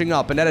finishing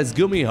up, and that is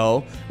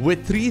Gumiho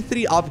with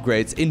 3-3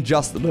 upgrades in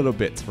just a little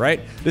bit, right?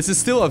 This is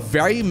still a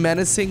very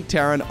menacing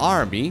Terran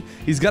army.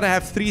 He's gonna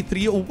have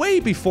 3-3 way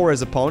before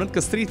his opponent,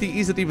 because 3-3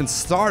 isn't even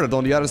started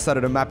on the other side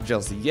of the map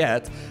just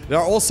yet. There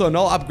are also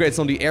no upgrades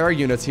on the air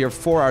units here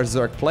for our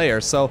Zerg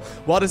players. So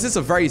while this is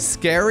a very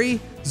scary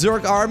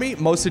Zerg army,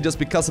 mostly just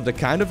because of the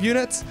kind of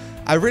units,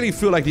 I really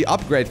feel like the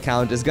upgrade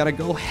count is gonna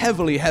go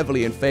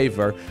heavily in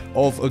favor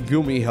of a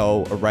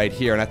Gumiho right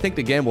here. And I think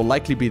the game will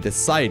likely be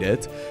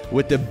decided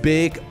with the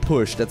big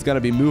push that's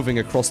gonna be moving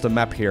across the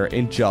map here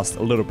in just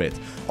a little bit.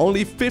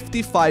 Only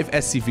 55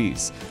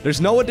 SCVs. There's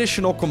no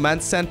additional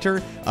command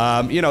center,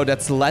 you know,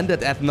 that's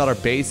landed at another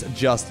base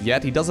just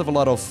yet. He does have a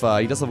lot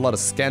of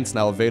scans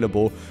now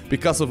available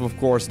because of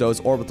course, those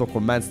orbital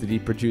commands that he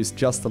produced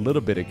just a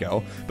little bit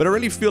ago. But I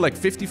really feel like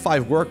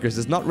 55 workers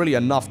is not really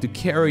enough to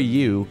carry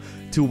you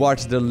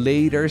towards the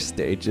later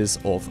stages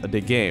of the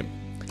game.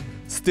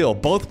 Still,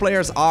 both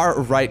players are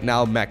right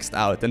now maxed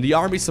out, and the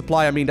army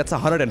supply, I mean, that's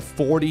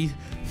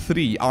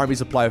 143 army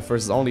supply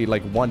versus only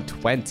like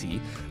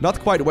 120. Not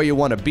quite where you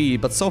want to be,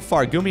 but so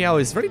far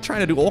Gumiho is really trying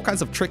to do all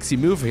kinds of tricksy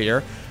move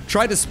here.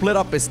 Try to split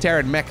up his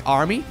Terran mech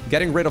army,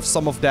 getting rid of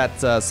some of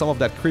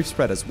that creep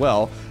spread as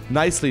well.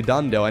 Nicely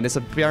done though, and this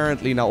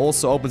apparently now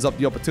also opens up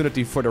the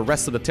opportunity for the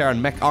rest of the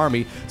Terran mech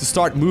army to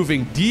start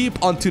moving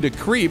deep onto the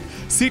creep.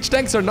 Siege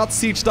tanks are not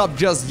sieged up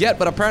just yet,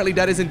 but apparently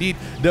that is indeed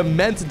the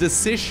meant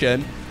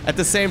decision. At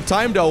the same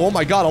time though, oh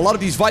my god, a lot of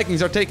these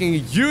Vikings are taking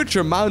huge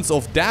amounts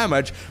of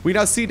damage. We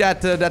now see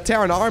that that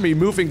Terran army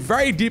moving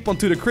very deep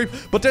onto the creep,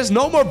 but there's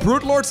no more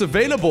Brute Lords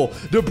available.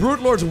 The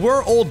Brute Lords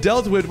were all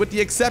dealt with the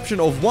exception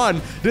of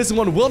one. This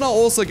one will now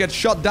also get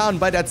shut down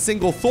by that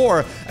single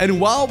Thor. And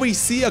while we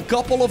see a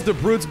couple of the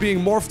Brutes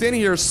being morphed in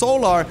here,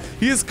 Solar,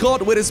 he is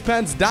caught with his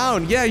pants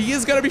down. Yeah, he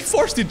is gonna be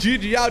forced to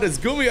GG out as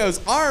Gumiho's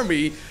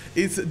army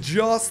is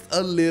just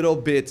a little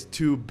bit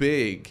too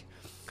big.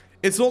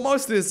 It's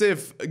almost as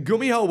if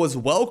Gumiho was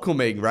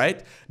welcoming,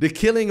 right, the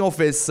killing of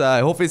his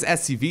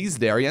SCVs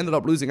there. He ended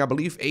up losing, I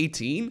believe,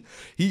 18.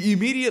 He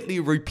immediately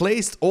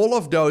replaced all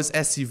of those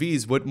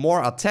SCVs with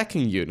more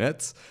attacking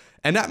units.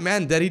 And that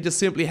meant that he just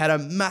simply had a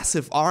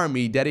massive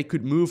army that he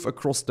could move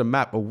across the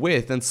map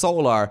with. And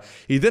Solar,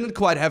 he didn't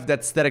quite have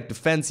that static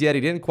defense yet.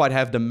 He didn't quite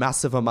have the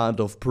massive amount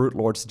of Brute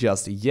Lords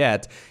just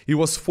yet. He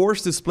was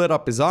forced to split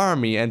up his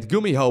army, and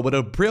Gumiho, with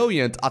a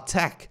brilliant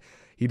attack,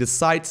 he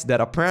decides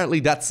that apparently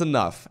that's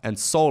enough, and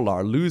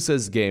Solar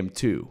loses game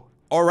 2.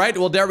 Alright,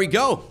 well there we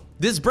go.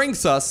 This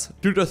brings us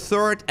to the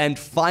third and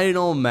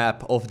final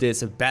map of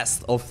this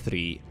best of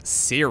 3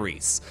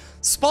 series.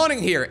 Spawning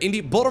here in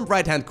the bottom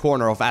right hand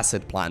corner of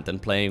Acid Plant and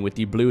playing with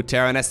the blue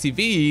Terran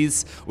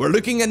SCVs, we're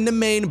looking at the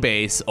main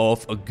base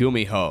of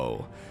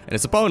Gumiho. And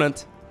his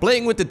opponent,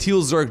 playing with the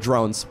teal Zerg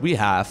drones, we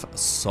have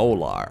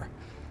Solar.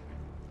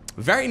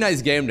 Very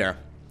nice game there.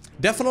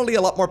 Definitely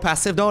a lot more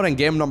passive though than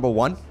game number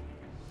 1.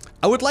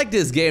 I would like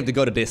this game to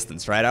go the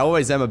distance, right? I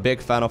always am a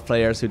big fan of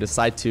players who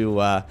decide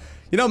to,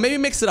 you know, maybe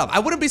mix it up. I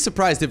wouldn't be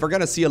surprised if we're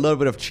gonna see a little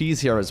bit of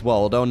cheese here as well,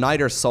 although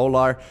neither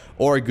Solar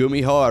or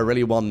Gumiho are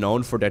really well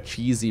known for their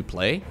cheesy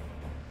play.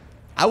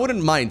 I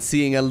wouldn't mind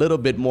seeing a little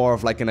bit more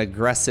of like an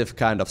aggressive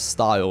kind of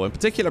style, in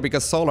particular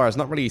because Solar is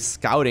not really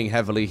scouting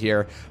heavily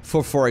here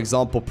for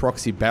example,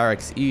 proxy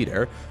barracks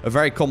either. A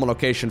very common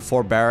location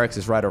for barracks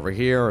is right over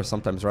here, or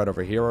sometimes right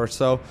over here or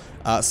so.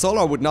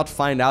 Solar would not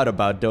find out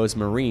about those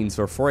Marines,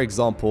 or for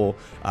example,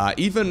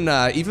 even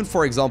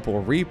for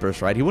example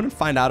Reapers, right? He wouldn't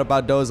find out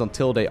about those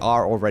until they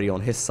are already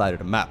on his side of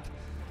the map.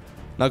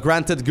 Now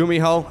granted,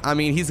 Gumiho, I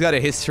mean, he's got a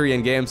history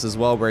in games as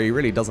well where he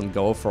really doesn't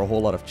go for a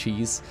whole lot of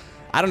cheese.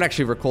 I don't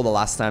actually recall the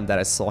last time that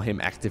I saw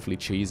him actively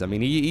cheese. I mean,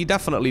 he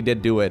definitely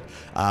did do it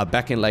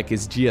back in like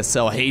his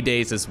GSL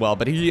heydays as well.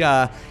 But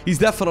he's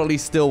definitely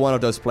still one of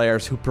those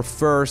players who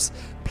prefers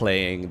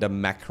playing the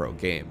macro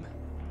game.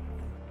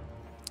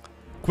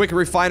 Quick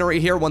refinery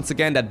here. Once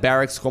again, that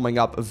barracks coming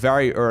up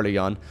very early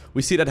on.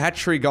 We see that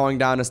hatchery going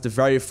down as the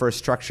very first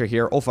structure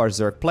here of our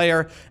Zerg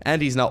player.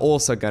 And he's now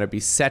also going to be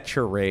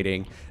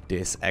saturating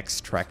this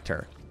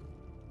extractor.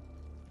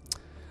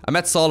 I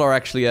met Solar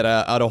actually at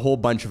a whole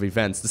bunch of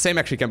events. The same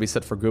actually can be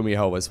said for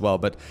Gumiho as well.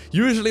 But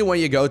usually when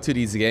you go to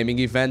these gaming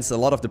events, a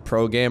lot of the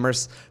pro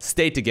gamers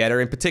stay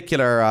together. In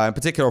particular,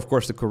 of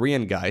course, the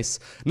Korean guys.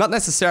 Not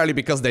necessarily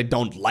because they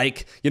don't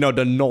like, you know,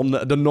 the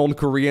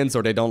non-Koreans,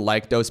 or they don't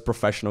like those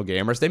professional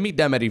gamers. They meet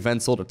them at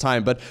events all the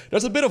time. But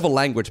there's a bit of a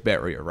language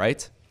barrier,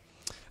 right?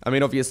 I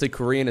mean, obviously,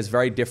 Korean is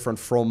very different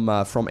from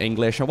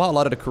English, and while a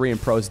lot of the Korean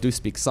pros do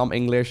speak some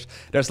English,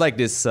 there's like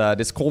this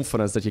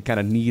confidence that you kind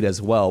of need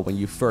as well when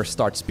you first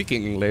start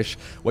speaking English,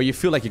 where you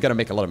feel like you're gonna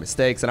make a lot of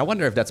mistakes, and I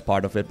wonder if that's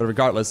part of it. But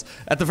regardless,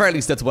 at the very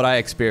least, that's what I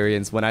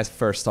experienced when I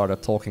first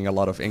started talking a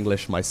lot of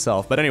English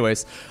myself. But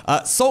anyways,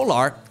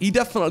 Solar, he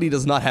definitely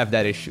does not have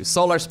that issue.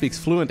 Solar speaks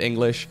fluent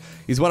English.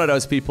 He's one of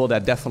those people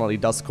that definitely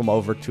does come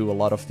over to a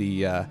lot of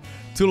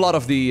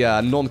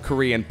the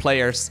non-Korean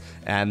players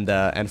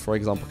and for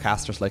example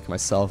casters like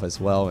myself as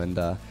well, and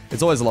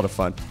it's always a lot of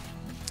fun.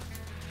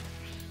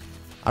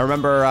 I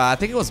remember I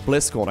think it was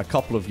BlizzCon a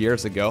couple of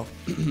years ago.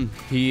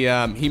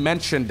 he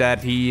mentioned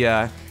that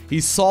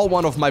he saw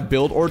one of my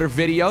build order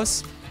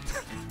videos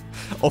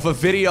of a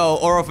video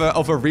or of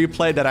a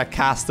replay that I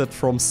casted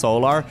from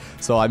Solar.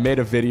 So I made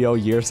a video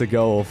years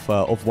ago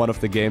of one of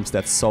the games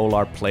that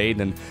Solar played,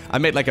 and I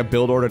made like a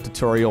build order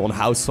tutorial on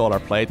how Solar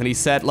played, and he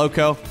said,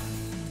 "Loko,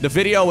 the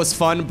video was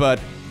fun, but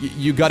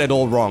you got it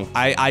all wrong.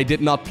 I did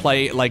not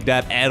play like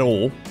that at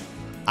all.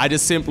 I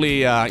just simply,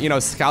 you know,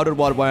 scouted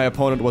what my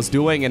opponent was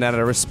doing, and then I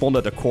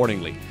responded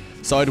accordingly.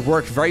 So it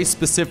worked very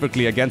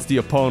specifically against the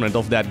opponent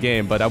of that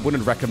game, but I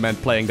wouldn't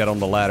recommend playing that on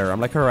the ladder." I'm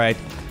like, alright,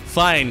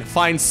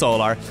 fine,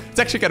 Solar. It's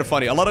actually kind of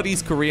funny. A lot of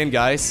these Korean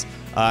guys,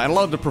 and a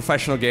lot of the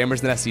professional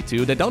gamers in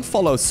SC2, they don't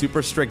follow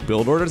super strict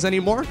build orders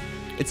anymore.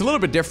 It's a little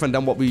bit different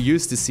than what we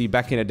used to see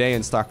back in the day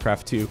in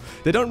StarCraft 2.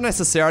 They don't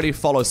necessarily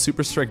follow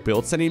super strict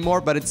builds anymore,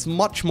 but it's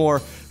much more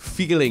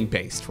feeling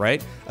based,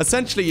 right?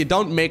 Essentially, you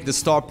don't make the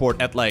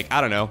starport at like,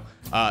 I don't know,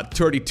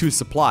 32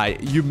 supply.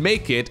 You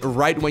make it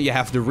right when you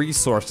have the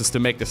resources to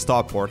make the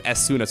starport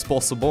as soon as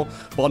possible,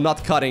 while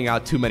not cutting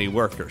out too many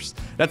workers.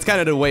 That's kind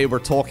of the way we're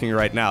talking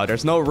right now.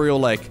 There's no real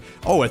like,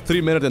 oh, at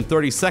 3 minutes and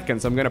 30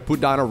 seconds, I'm gonna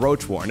put down a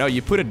Roach War. No,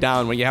 you put it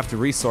down when you have the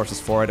resources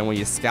for it and when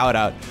you scout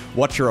out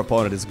what your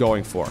opponent is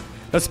going for.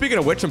 Now, speaking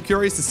of which, I'm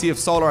curious to see if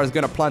Solar is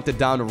going to plant it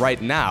down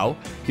right now.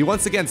 He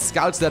once again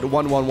scouts that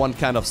 1-1-1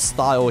 kind of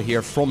style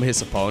here from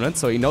his opponent,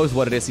 so he knows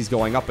what it is he's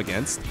going up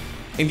against.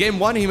 In game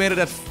 1, he made it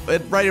at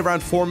right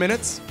around 4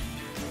 minutes.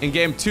 In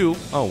game 2,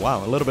 oh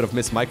wow, a little bit of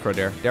missed micro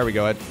there. There we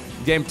go. At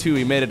game 2,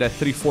 he made it at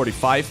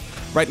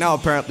 3:45. Right now,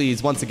 apparently,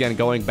 he's once again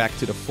going back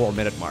to the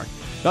 4-minute mark.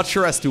 Not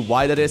sure as to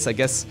why that is. I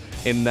guess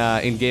in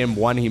game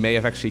 1, he may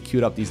have actually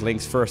queued up these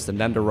links first and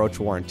then the Roach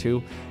War in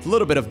 2. It's a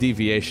little bit of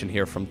deviation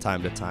here from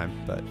time to time,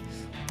 but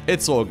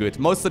it's all good.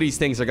 Most of these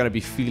things are going to be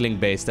feeling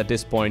based at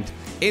this point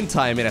in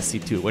time in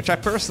SC2, which I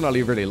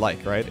personally really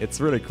like, right? It's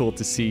really cool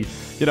to see,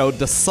 you know,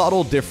 the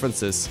subtle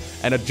differences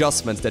and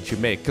adjustments that you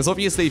make. Because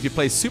obviously, if you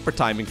play super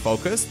timing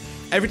focused,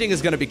 everything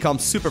is going to become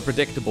super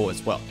predictable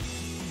as well.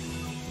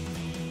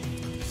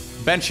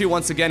 Banshee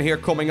once again here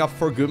coming up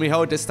for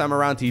Gumiho. This time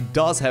around, he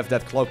does have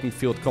that cloaking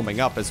field coming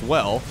up as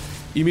well.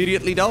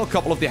 Immediately though, a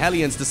couple of the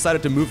Hellions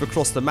decided to move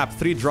across the map.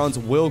 3 drones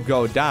will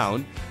go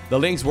down. The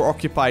Lynx were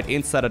occupied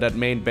inside of that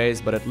main base,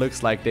 but it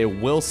looks like they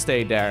will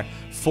stay there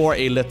for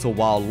a little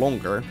while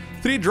longer.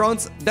 3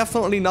 drones,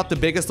 definitely not the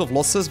biggest of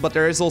losses, but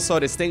there is also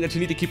this thing that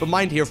you need to keep in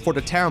mind here for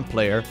the Terran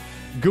player.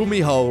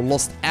 Gumiho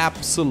lost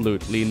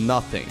absolutely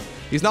nothing.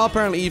 He's now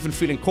apparently even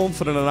feeling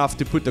confident enough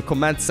to put the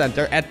command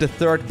center at the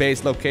 3rd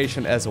base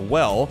location as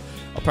well.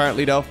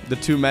 Apparently though, the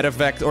 2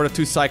 medevac, or the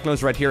 2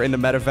 cyclones right here in the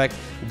medevac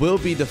will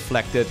be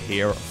deflected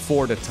here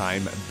for the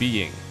time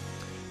being.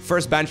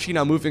 First Banshee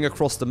now moving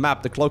across the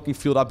map. The cloaking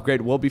field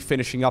upgrade will be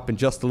finishing up in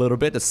just a little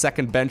bit. The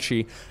second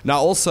Banshee now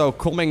also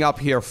coming up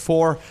here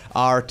for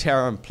our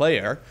Terran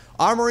player.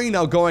 Armory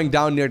now going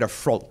down near the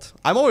front.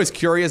 I'm always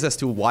curious as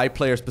to why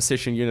players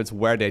position units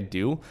where they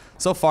do.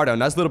 So far though,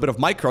 nice little bit of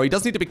micro. He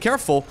does need to be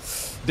careful.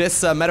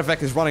 This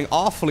medevac is running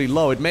awfully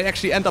low. It may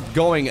actually end up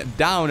going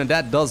down, and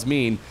that does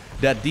mean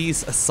that these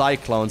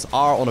Cyclones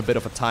are on a bit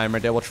of a timer.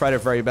 They will try their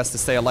very best to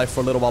stay alive for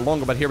a little while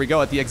longer, but here we go.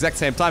 At the exact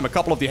same time, a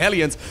couple of the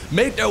Hellions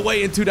made their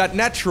way into that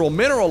natural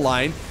mineral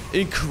line.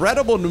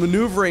 Incredible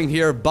maneuvering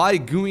here by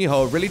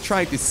Gumiho, really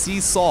trying to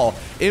seesaw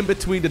in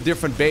between the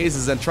different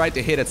bases and try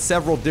to hit at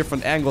several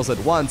different angles at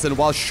once. And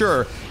while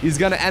sure, he's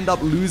gonna end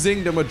up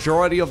losing the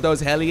majority of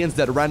those Hellions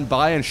that ran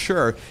by, and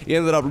sure, he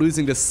ended up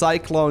losing the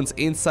Cyclones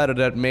inside of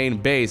that main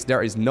base.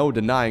 There is no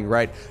denying,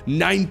 right?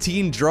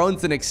 19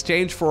 drones in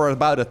exchange for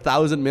about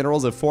 1,000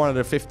 minerals and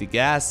 450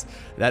 gas.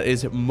 That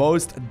is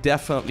most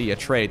definitely a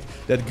trade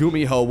that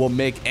Gumiho will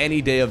make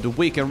any day of the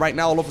week. And right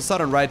now, all of a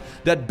sudden, right,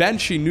 that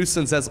Banshee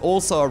nuisance has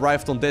also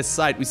arrived on this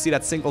side. We see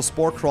that single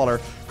spore crawler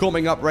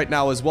coming up right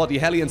now as well. The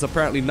Hellions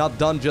apparently not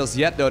done just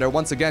yet, though. They're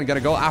once again gonna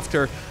go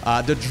after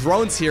the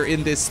drones here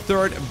in this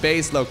 3rd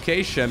base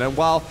location. And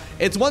while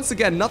it's once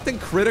again nothing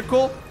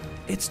critical,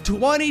 it's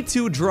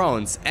 22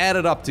 drones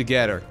added up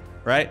together,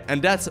 right?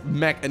 And that's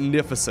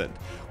magnificent.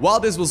 While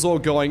this was all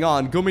going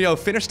on, Gumiho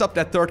finished up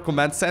that 3rd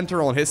command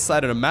center on his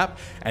side of the map,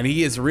 and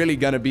he is really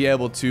gonna be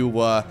able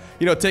to,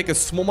 you know, take a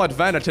small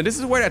advantage. And this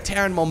is where that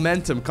Terran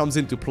momentum comes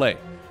into play.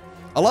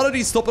 A lot of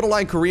these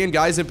top-of-the-line Korean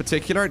guys in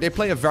particular, they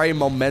play a very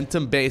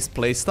momentum-based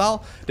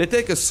playstyle. They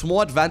take a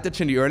small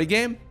advantage in the early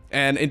game,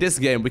 and in this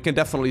game, we can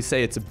definitely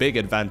say it's a big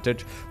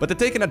advantage, but they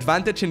take an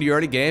advantage in the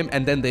early game,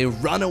 and then they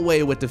run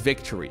away with the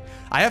victory.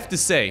 I have to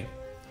say,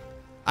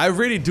 I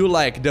really do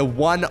like the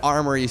 1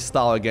 armory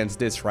style against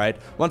this, right?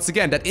 Once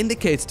again, that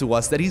indicates to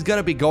us that he's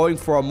gonna be going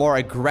for a more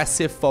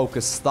aggressive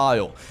focused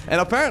style.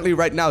 And apparently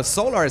right now,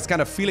 Solar is kind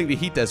of feeling the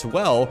heat as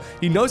well.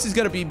 He knows he's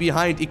gonna be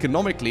behind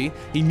economically.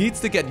 He needs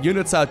to get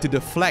units out to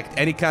deflect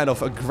any kind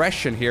of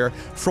aggression here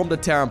from the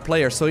Terran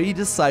player, so he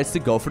decides to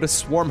go for the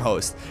Swarm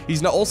Host.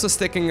 He's now also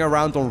sticking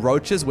around on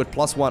Roaches with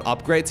 +1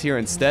 upgrades here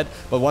instead.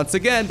 But once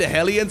again, the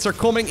Hellions are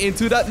coming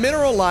into that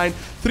mineral line.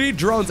 3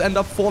 drones end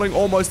up falling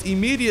almost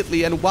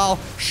immediately, and while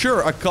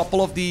sure, a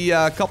couple of the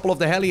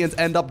Hellions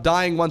end up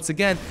dying once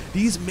again,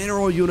 these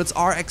mineral units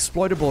are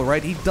exploitable,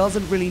 right? He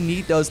doesn't really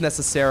need those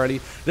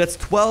necessarily. That's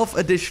 12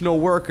 additional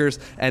workers,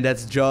 and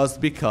that's just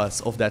because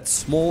of that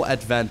small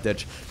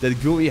advantage that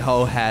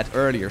Gumiho had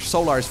earlier.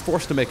 Solar is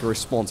forced to make a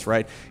response,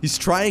 right? He's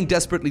trying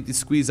desperately to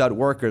squeeze out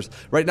workers.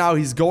 Right now,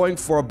 he's going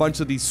for a bunch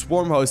of these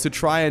swarm hosts to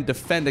try and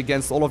defend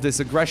against all of this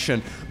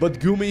aggression, but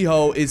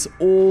Gumiho is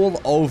all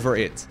over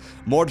it.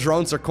 More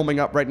drones are coming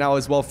up right now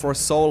as well for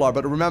Solar,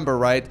 but remember,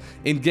 right,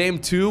 in game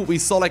 2, we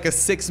saw like a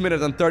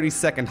 6-minute and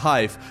 30-second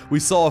hive. We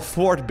saw a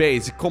 4th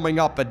base coming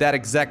up at that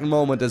exact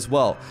moment as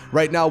well.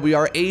 Right now, we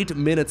are 8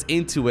 minutes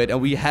into it, and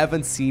we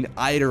haven't seen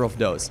either of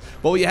those.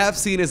 What we have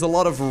seen is a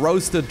lot of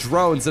roasted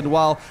drones, and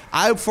while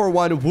I, for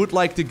one, would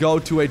like to go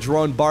to a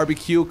drone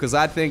barbecue, because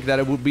I think that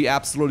it would be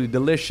absolutely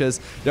delicious,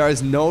 there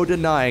is no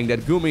denying that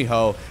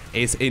Gumiho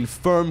is in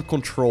firm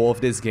control of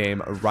this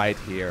game right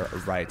here,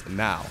 right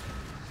now.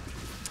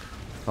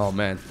 Oh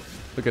man,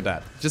 look at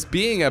that. Just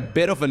being a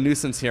bit of a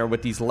nuisance here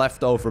with these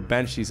leftover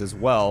Banshees as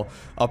well.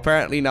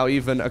 Apparently now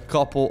even a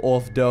couple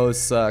of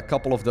those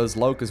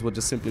Locusts will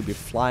just simply be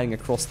flying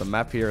across the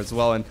map here as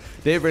well, and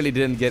they really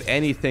didn't get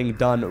anything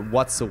done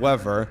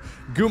whatsoever.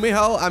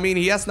 Gumiho, I mean,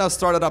 he has now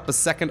started up a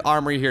 2nd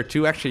armory here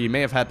too. Actually, he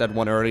may have had that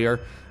one earlier.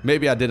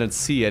 Maybe I didn't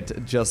see it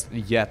just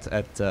yet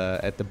at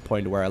the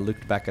point where I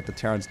looked back at the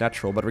Terran's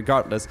natural, but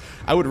regardless,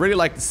 I would really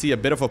like to see a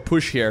bit of a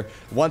push here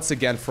once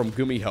again from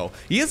Gumiho.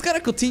 He is gonna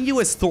continue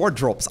his Thor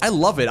drops. I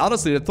love it.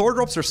 Honestly, the Thor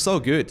drops are so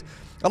good.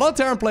 A lot of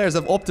Terran players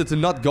have opted to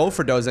not go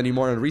for those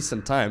anymore in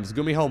recent times.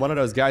 Gumiho, one of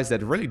those guys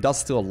that really does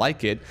still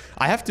like it.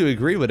 I have to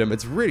agree with him.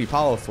 It's really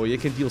powerful. You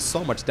can deal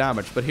so much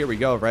damage, but here we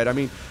go, right? I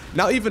mean,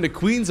 now even the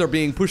Queens are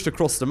being pushed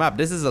across the map.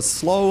 This is a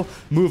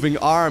slow-moving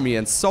army,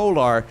 and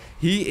Solar,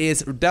 he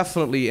is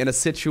definitely in a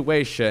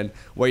situation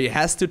where he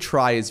has to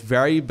try his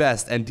very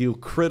best and deal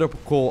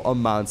critical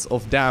amounts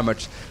of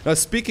damage. Now,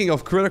 speaking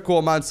of critical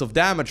amounts of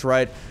damage,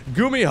 right?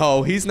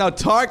 Gumiho, he's now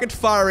target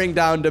firing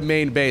down the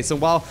main base,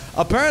 and while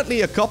apparently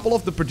a couple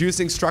of the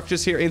producing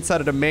structures here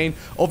inside of the main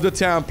of the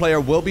Terran player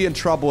will be in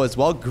trouble as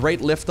well. Great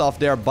liftoff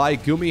there by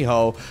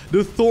Gumiho.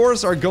 The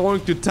Thors are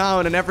going to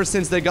town, and ever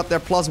since they got their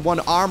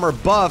 +1 armor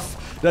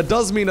buff, That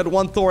does mean that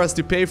one Thor has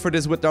to pay for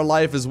this with their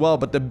life as well,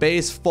 but the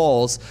base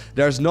falls.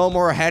 There's no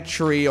more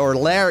hatchery or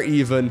lair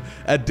even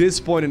at this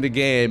point in the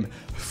game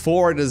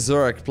for the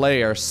Zerg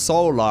player.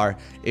 Solar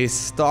is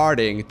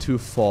starting to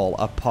fall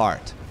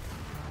apart.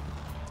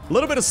 A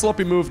little bit of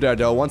sloppy move there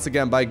though, once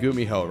again by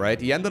Gumiho, right?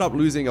 He ended up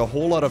losing a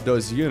whole lot of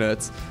those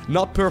units.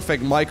 Not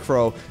perfect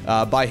micro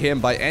by him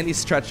by any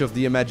stretch of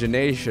the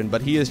imagination,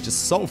 but he is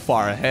just so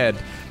far ahead.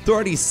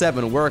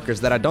 37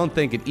 workers that I don't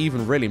think it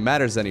even really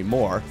matters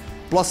anymore.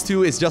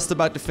 +2 is just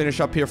about to finish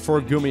up here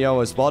for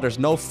Gumiho as well. There's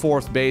no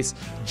 4th base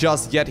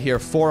just yet here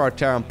for our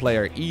Terran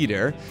player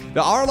either.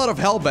 There are a lot of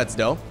Hellbats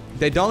though.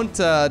 They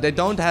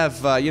don't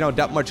have, you know,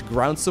 that much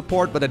ground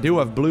support, but they do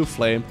have Blue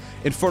Flame.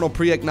 Infernal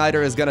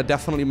Pre-Igniter is gonna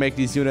definitely make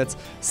these units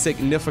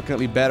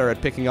significantly better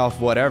at picking off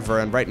whatever.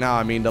 And right now,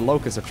 I mean, the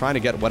Locusts are trying to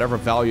get whatever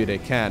value they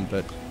can,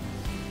 but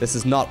this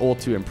is not all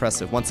too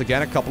impressive. Once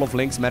again, a couple of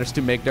Lynx managed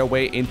to make their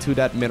way into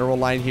that mineral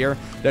line here.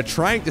 They're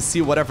trying to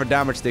see whatever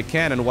damage they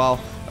can, and while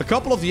a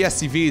couple of the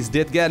SCVs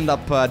did end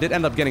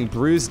up getting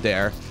bruised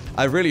there,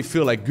 I really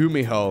feel like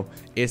Gumiho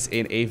is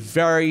in a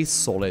very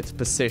solid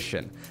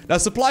position. Now,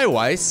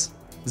 supply-wise,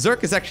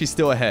 Zerg is actually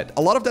still ahead.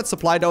 A lot of that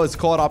supply, though, is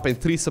caught up in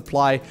 3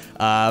 supply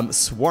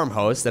swarm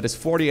hosts. That is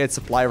 48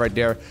 supply right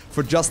there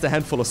for just a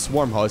handful of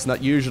swarm hosts.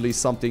 Not usually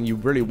something you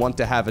really want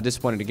to have at this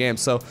point in the game.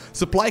 So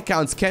supply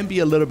counts can be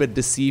a little bit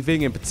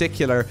deceiving, in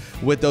particular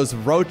with those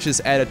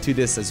roaches added to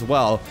this as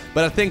well.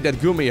 But I think that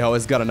Gumiho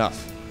has got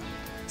enough.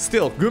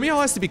 Still,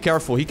 Gumiho has to be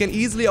careful. He can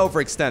easily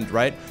overextend,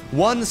 right?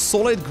 One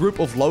solid group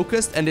of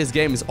Locusts and this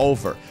game is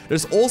over.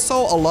 There's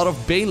also a lot of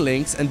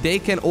Banelings and they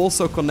can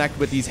also connect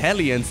with these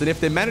Hellions, and if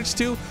they manage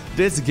to,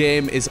 this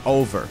game is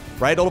over,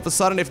 right? All of a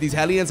sudden, if these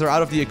Hellions are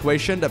out of the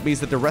equation, that means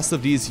that the rest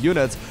of these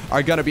units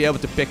are going to be able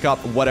to pick up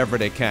whatever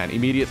they can.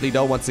 Immediately,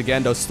 though, once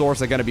again, those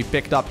stores are going to be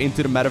picked up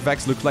into the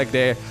medevacs. Look like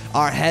they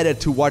are headed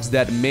towards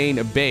that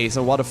main base,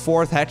 and while the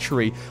 4th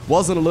hatchery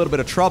was in a little bit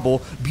of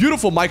trouble,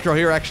 beautiful micro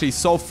here actually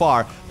so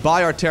far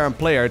by our Terran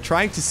player,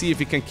 trying to see if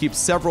he can keep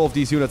several of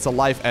these units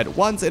alive at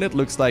once, and it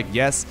looks like,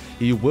 yes,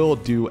 he will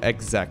do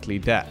exactly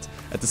that.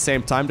 At the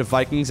same time, the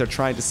Vikings are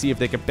trying to see if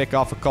they can pick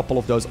off a couple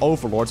of those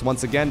overlords.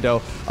 Once again,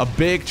 though, a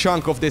big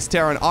chunk of this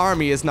Terran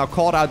army is now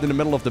caught out in the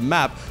middle of the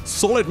map.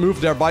 Solid move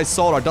there by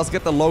Solar. Does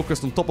get the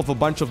Locust on top of a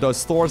bunch of those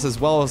stores as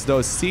well as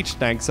those siege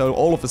tanks. So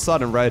all of a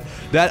sudden, right,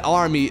 that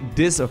army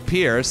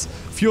disappears.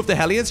 Few of the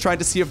Hellions trying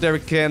to see if they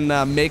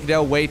can make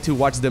their way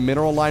towards the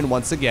mineral line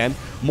once again.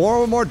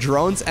 More and more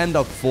drones end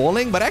up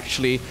falling, but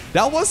actually,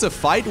 that was a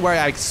fight where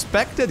I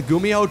expected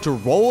Gumiho to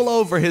roll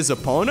over his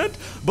opponent,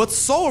 but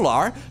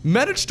Solar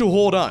managed to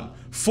hold on.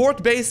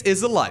 4th base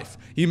is alive.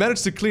 He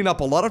managed to clean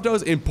up a lot of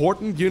those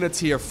important units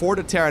here for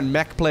the Terran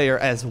mech player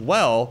as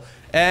well.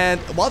 And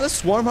while the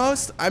swarm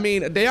host, I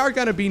mean, they are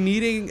going to be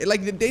needing,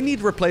 like, they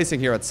need replacing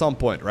here at some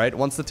point, right?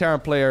 Once the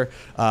Terran player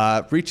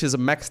reaches a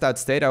maxed out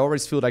state, I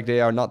always feel like they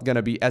are not going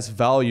to be as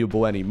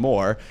valuable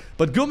anymore.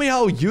 But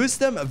Gumiho used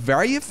them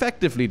very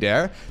effectively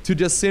there to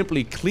just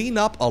simply clean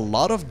up a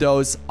lot of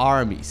those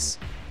armies.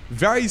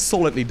 Very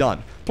solidly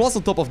done. Plus,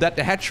 on top of that,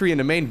 the hatchery in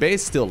the main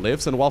base still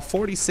lives, and while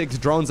 46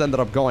 drones ended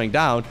up going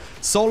down,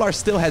 Solar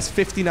still has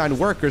 59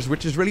 workers,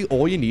 which is really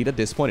all you need at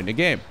this point in the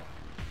game.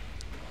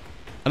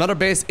 Another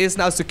base is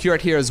now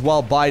secured here as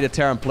well by the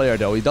Terran player,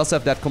 though. He does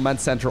have that command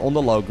center on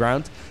the low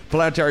ground.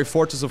 Planetary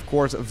Fortress, of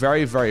course,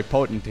 very, very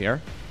potent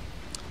here.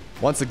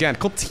 Once again,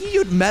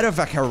 continued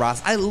medevac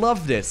harass. I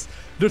love this.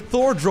 The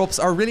Thor drops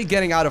are really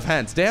getting out of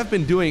hand. They have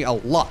been doing a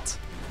lot,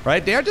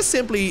 right? They are just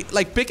simply,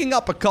 like, picking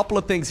up a couple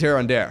of things here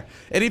and there.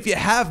 And if you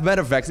have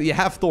medevacs, you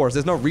have Thors,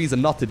 there's no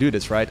reason not to do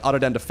this, right? Other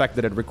than the fact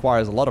that it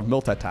requires a lot of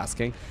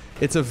multitasking.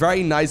 It's a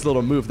very nice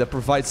little move that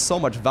provides so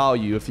much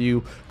value if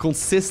you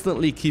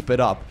consistently keep it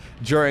up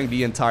during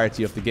the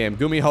entirety of the game.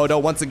 Gumiho, though,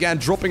 once again,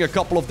 dropping a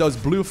couple of those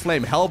Blue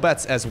Flame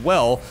Hellbats as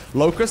well.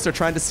 Locusts are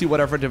trying to see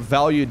whatever the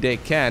value they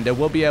can. They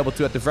will be able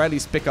to, at the very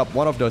least, pick up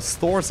one of those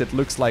Thors, it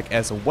looks like,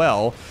 as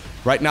well.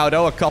 Right now,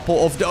 though, a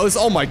couple of those...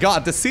 Oh my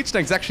god, the Siege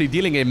Tank's actually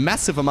dealing a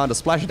massive amount of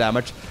splash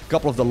damage. A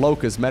couple of the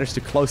Locusts managed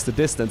to close the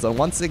distance, and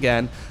once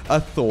again, a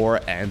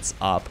Thor ends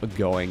up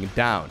going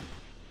down.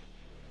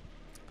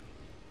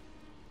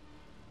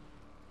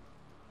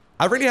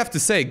 I really have to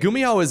say,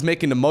 Gumiho is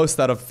making the most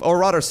out of... Or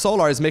rather,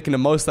 Solar is making the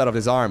most out of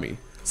his army.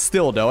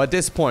 Still, though, at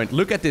this point,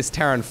 look at this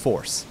Terran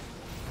force.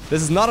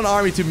 This is not an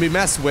army to be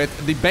messed with.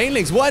 The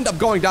Banelings will end up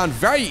going down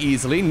very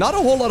easily. Not a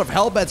whole lot of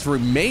Hellbats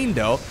remain,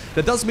 though.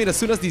 That does mean as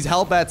soon as these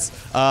Hellbats,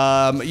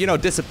 you know,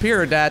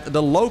 disappear, that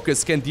the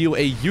Locusts can deal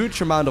a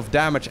huge amount of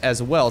damage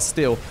as well.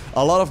 Still,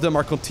 a lot of them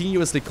are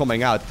continuously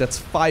coming out. That's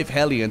 5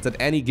 Hellions at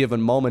any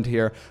given moment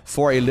here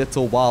for a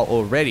little while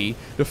already.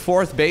 The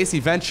 4th base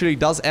eventually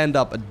does end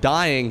up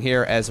dying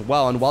here as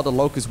well. And while the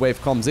Locust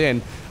wave comes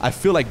in, I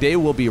feel like they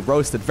will be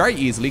roasted very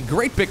easily.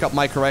 Great pickup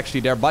micro actually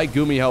there by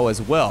Gumiho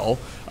as well.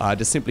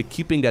 Just simply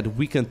keeping that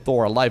weakened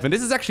Thor alive. And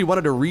this is actually one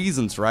of the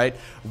reasons, right,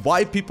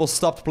 why people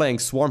stopped playing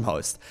Swarm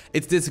Host.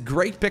 It's this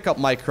great pickup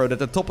micro that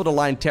the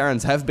top-of-the-line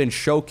Terrans have been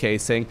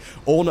showcasing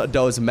on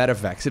those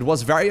medevacs. It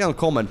was very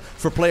uncommon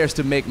for players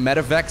to make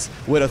medevacs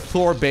with a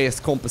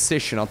THOR-based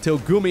composition until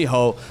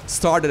Gumiho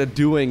started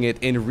doing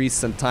it in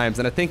recent times,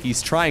 and I think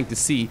he's trying to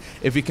see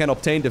if he can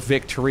obtain the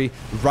victory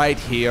right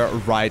here,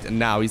 right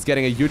now. He's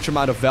getting a huge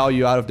amount of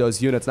value out of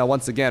those units. Now,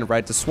 once again,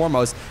 right, the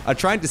Swarmos are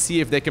trying to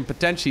see if they can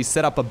potentially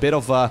set up a bit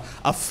of a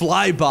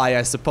flyby,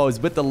 I suppose,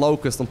 with the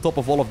Locust on top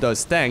of all of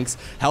those tanks.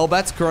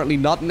 Hellbat's currently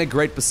not in a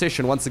great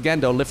position. Once again,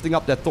 though, lifting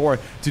up that Thor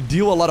to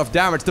deal a lot of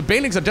damage. The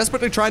Banelings are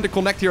desperately trying to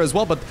connect here as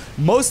well, but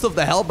most of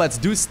the Hellbats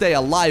do stay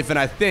alive, and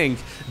I think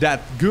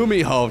that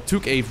Gumiho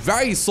took a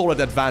very solid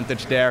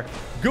advantage there.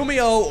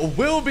 Gumiho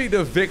will be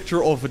the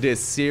victor of this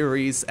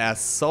series as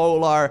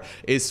Solar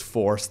is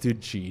forced to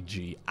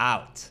GG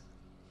out.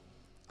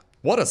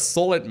 What a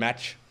solid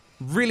match.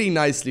 Really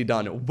nicely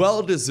done.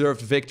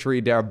 Well-deserved victory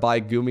there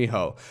by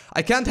Gumiho.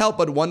 I can't help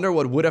but wonder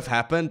what would have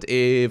happened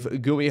if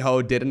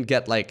Gumiho didn't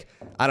get, like,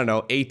 I don't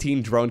know,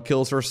 18 drone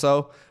kills or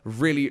so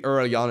really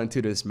early on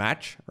into this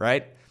match,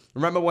 right?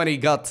 Remember when he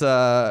got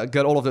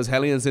all of those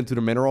Hellions into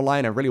the mineral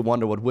line? I really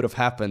wonder what would have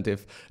happened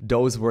if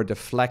those were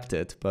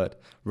deflected. But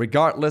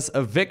regardless,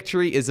 a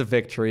victory is a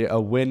victory.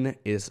 A win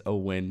is a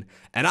win.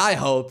 And I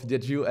hope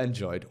that you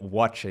enjoyed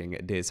watching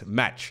this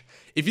match.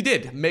 If you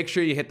did, make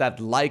sure you hit that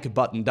like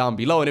button down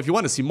below. And if you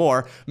want to see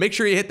more, make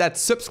sure you hit that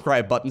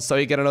subscribe button so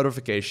you get a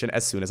notification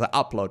as soon as I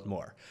upload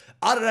more.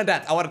 Other than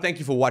that, I want to thank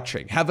you for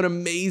watching. Have an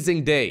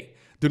amazing day.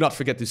 Do not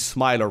forget to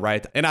smile,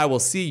 alright? And I will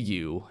see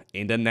you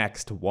in the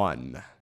next one.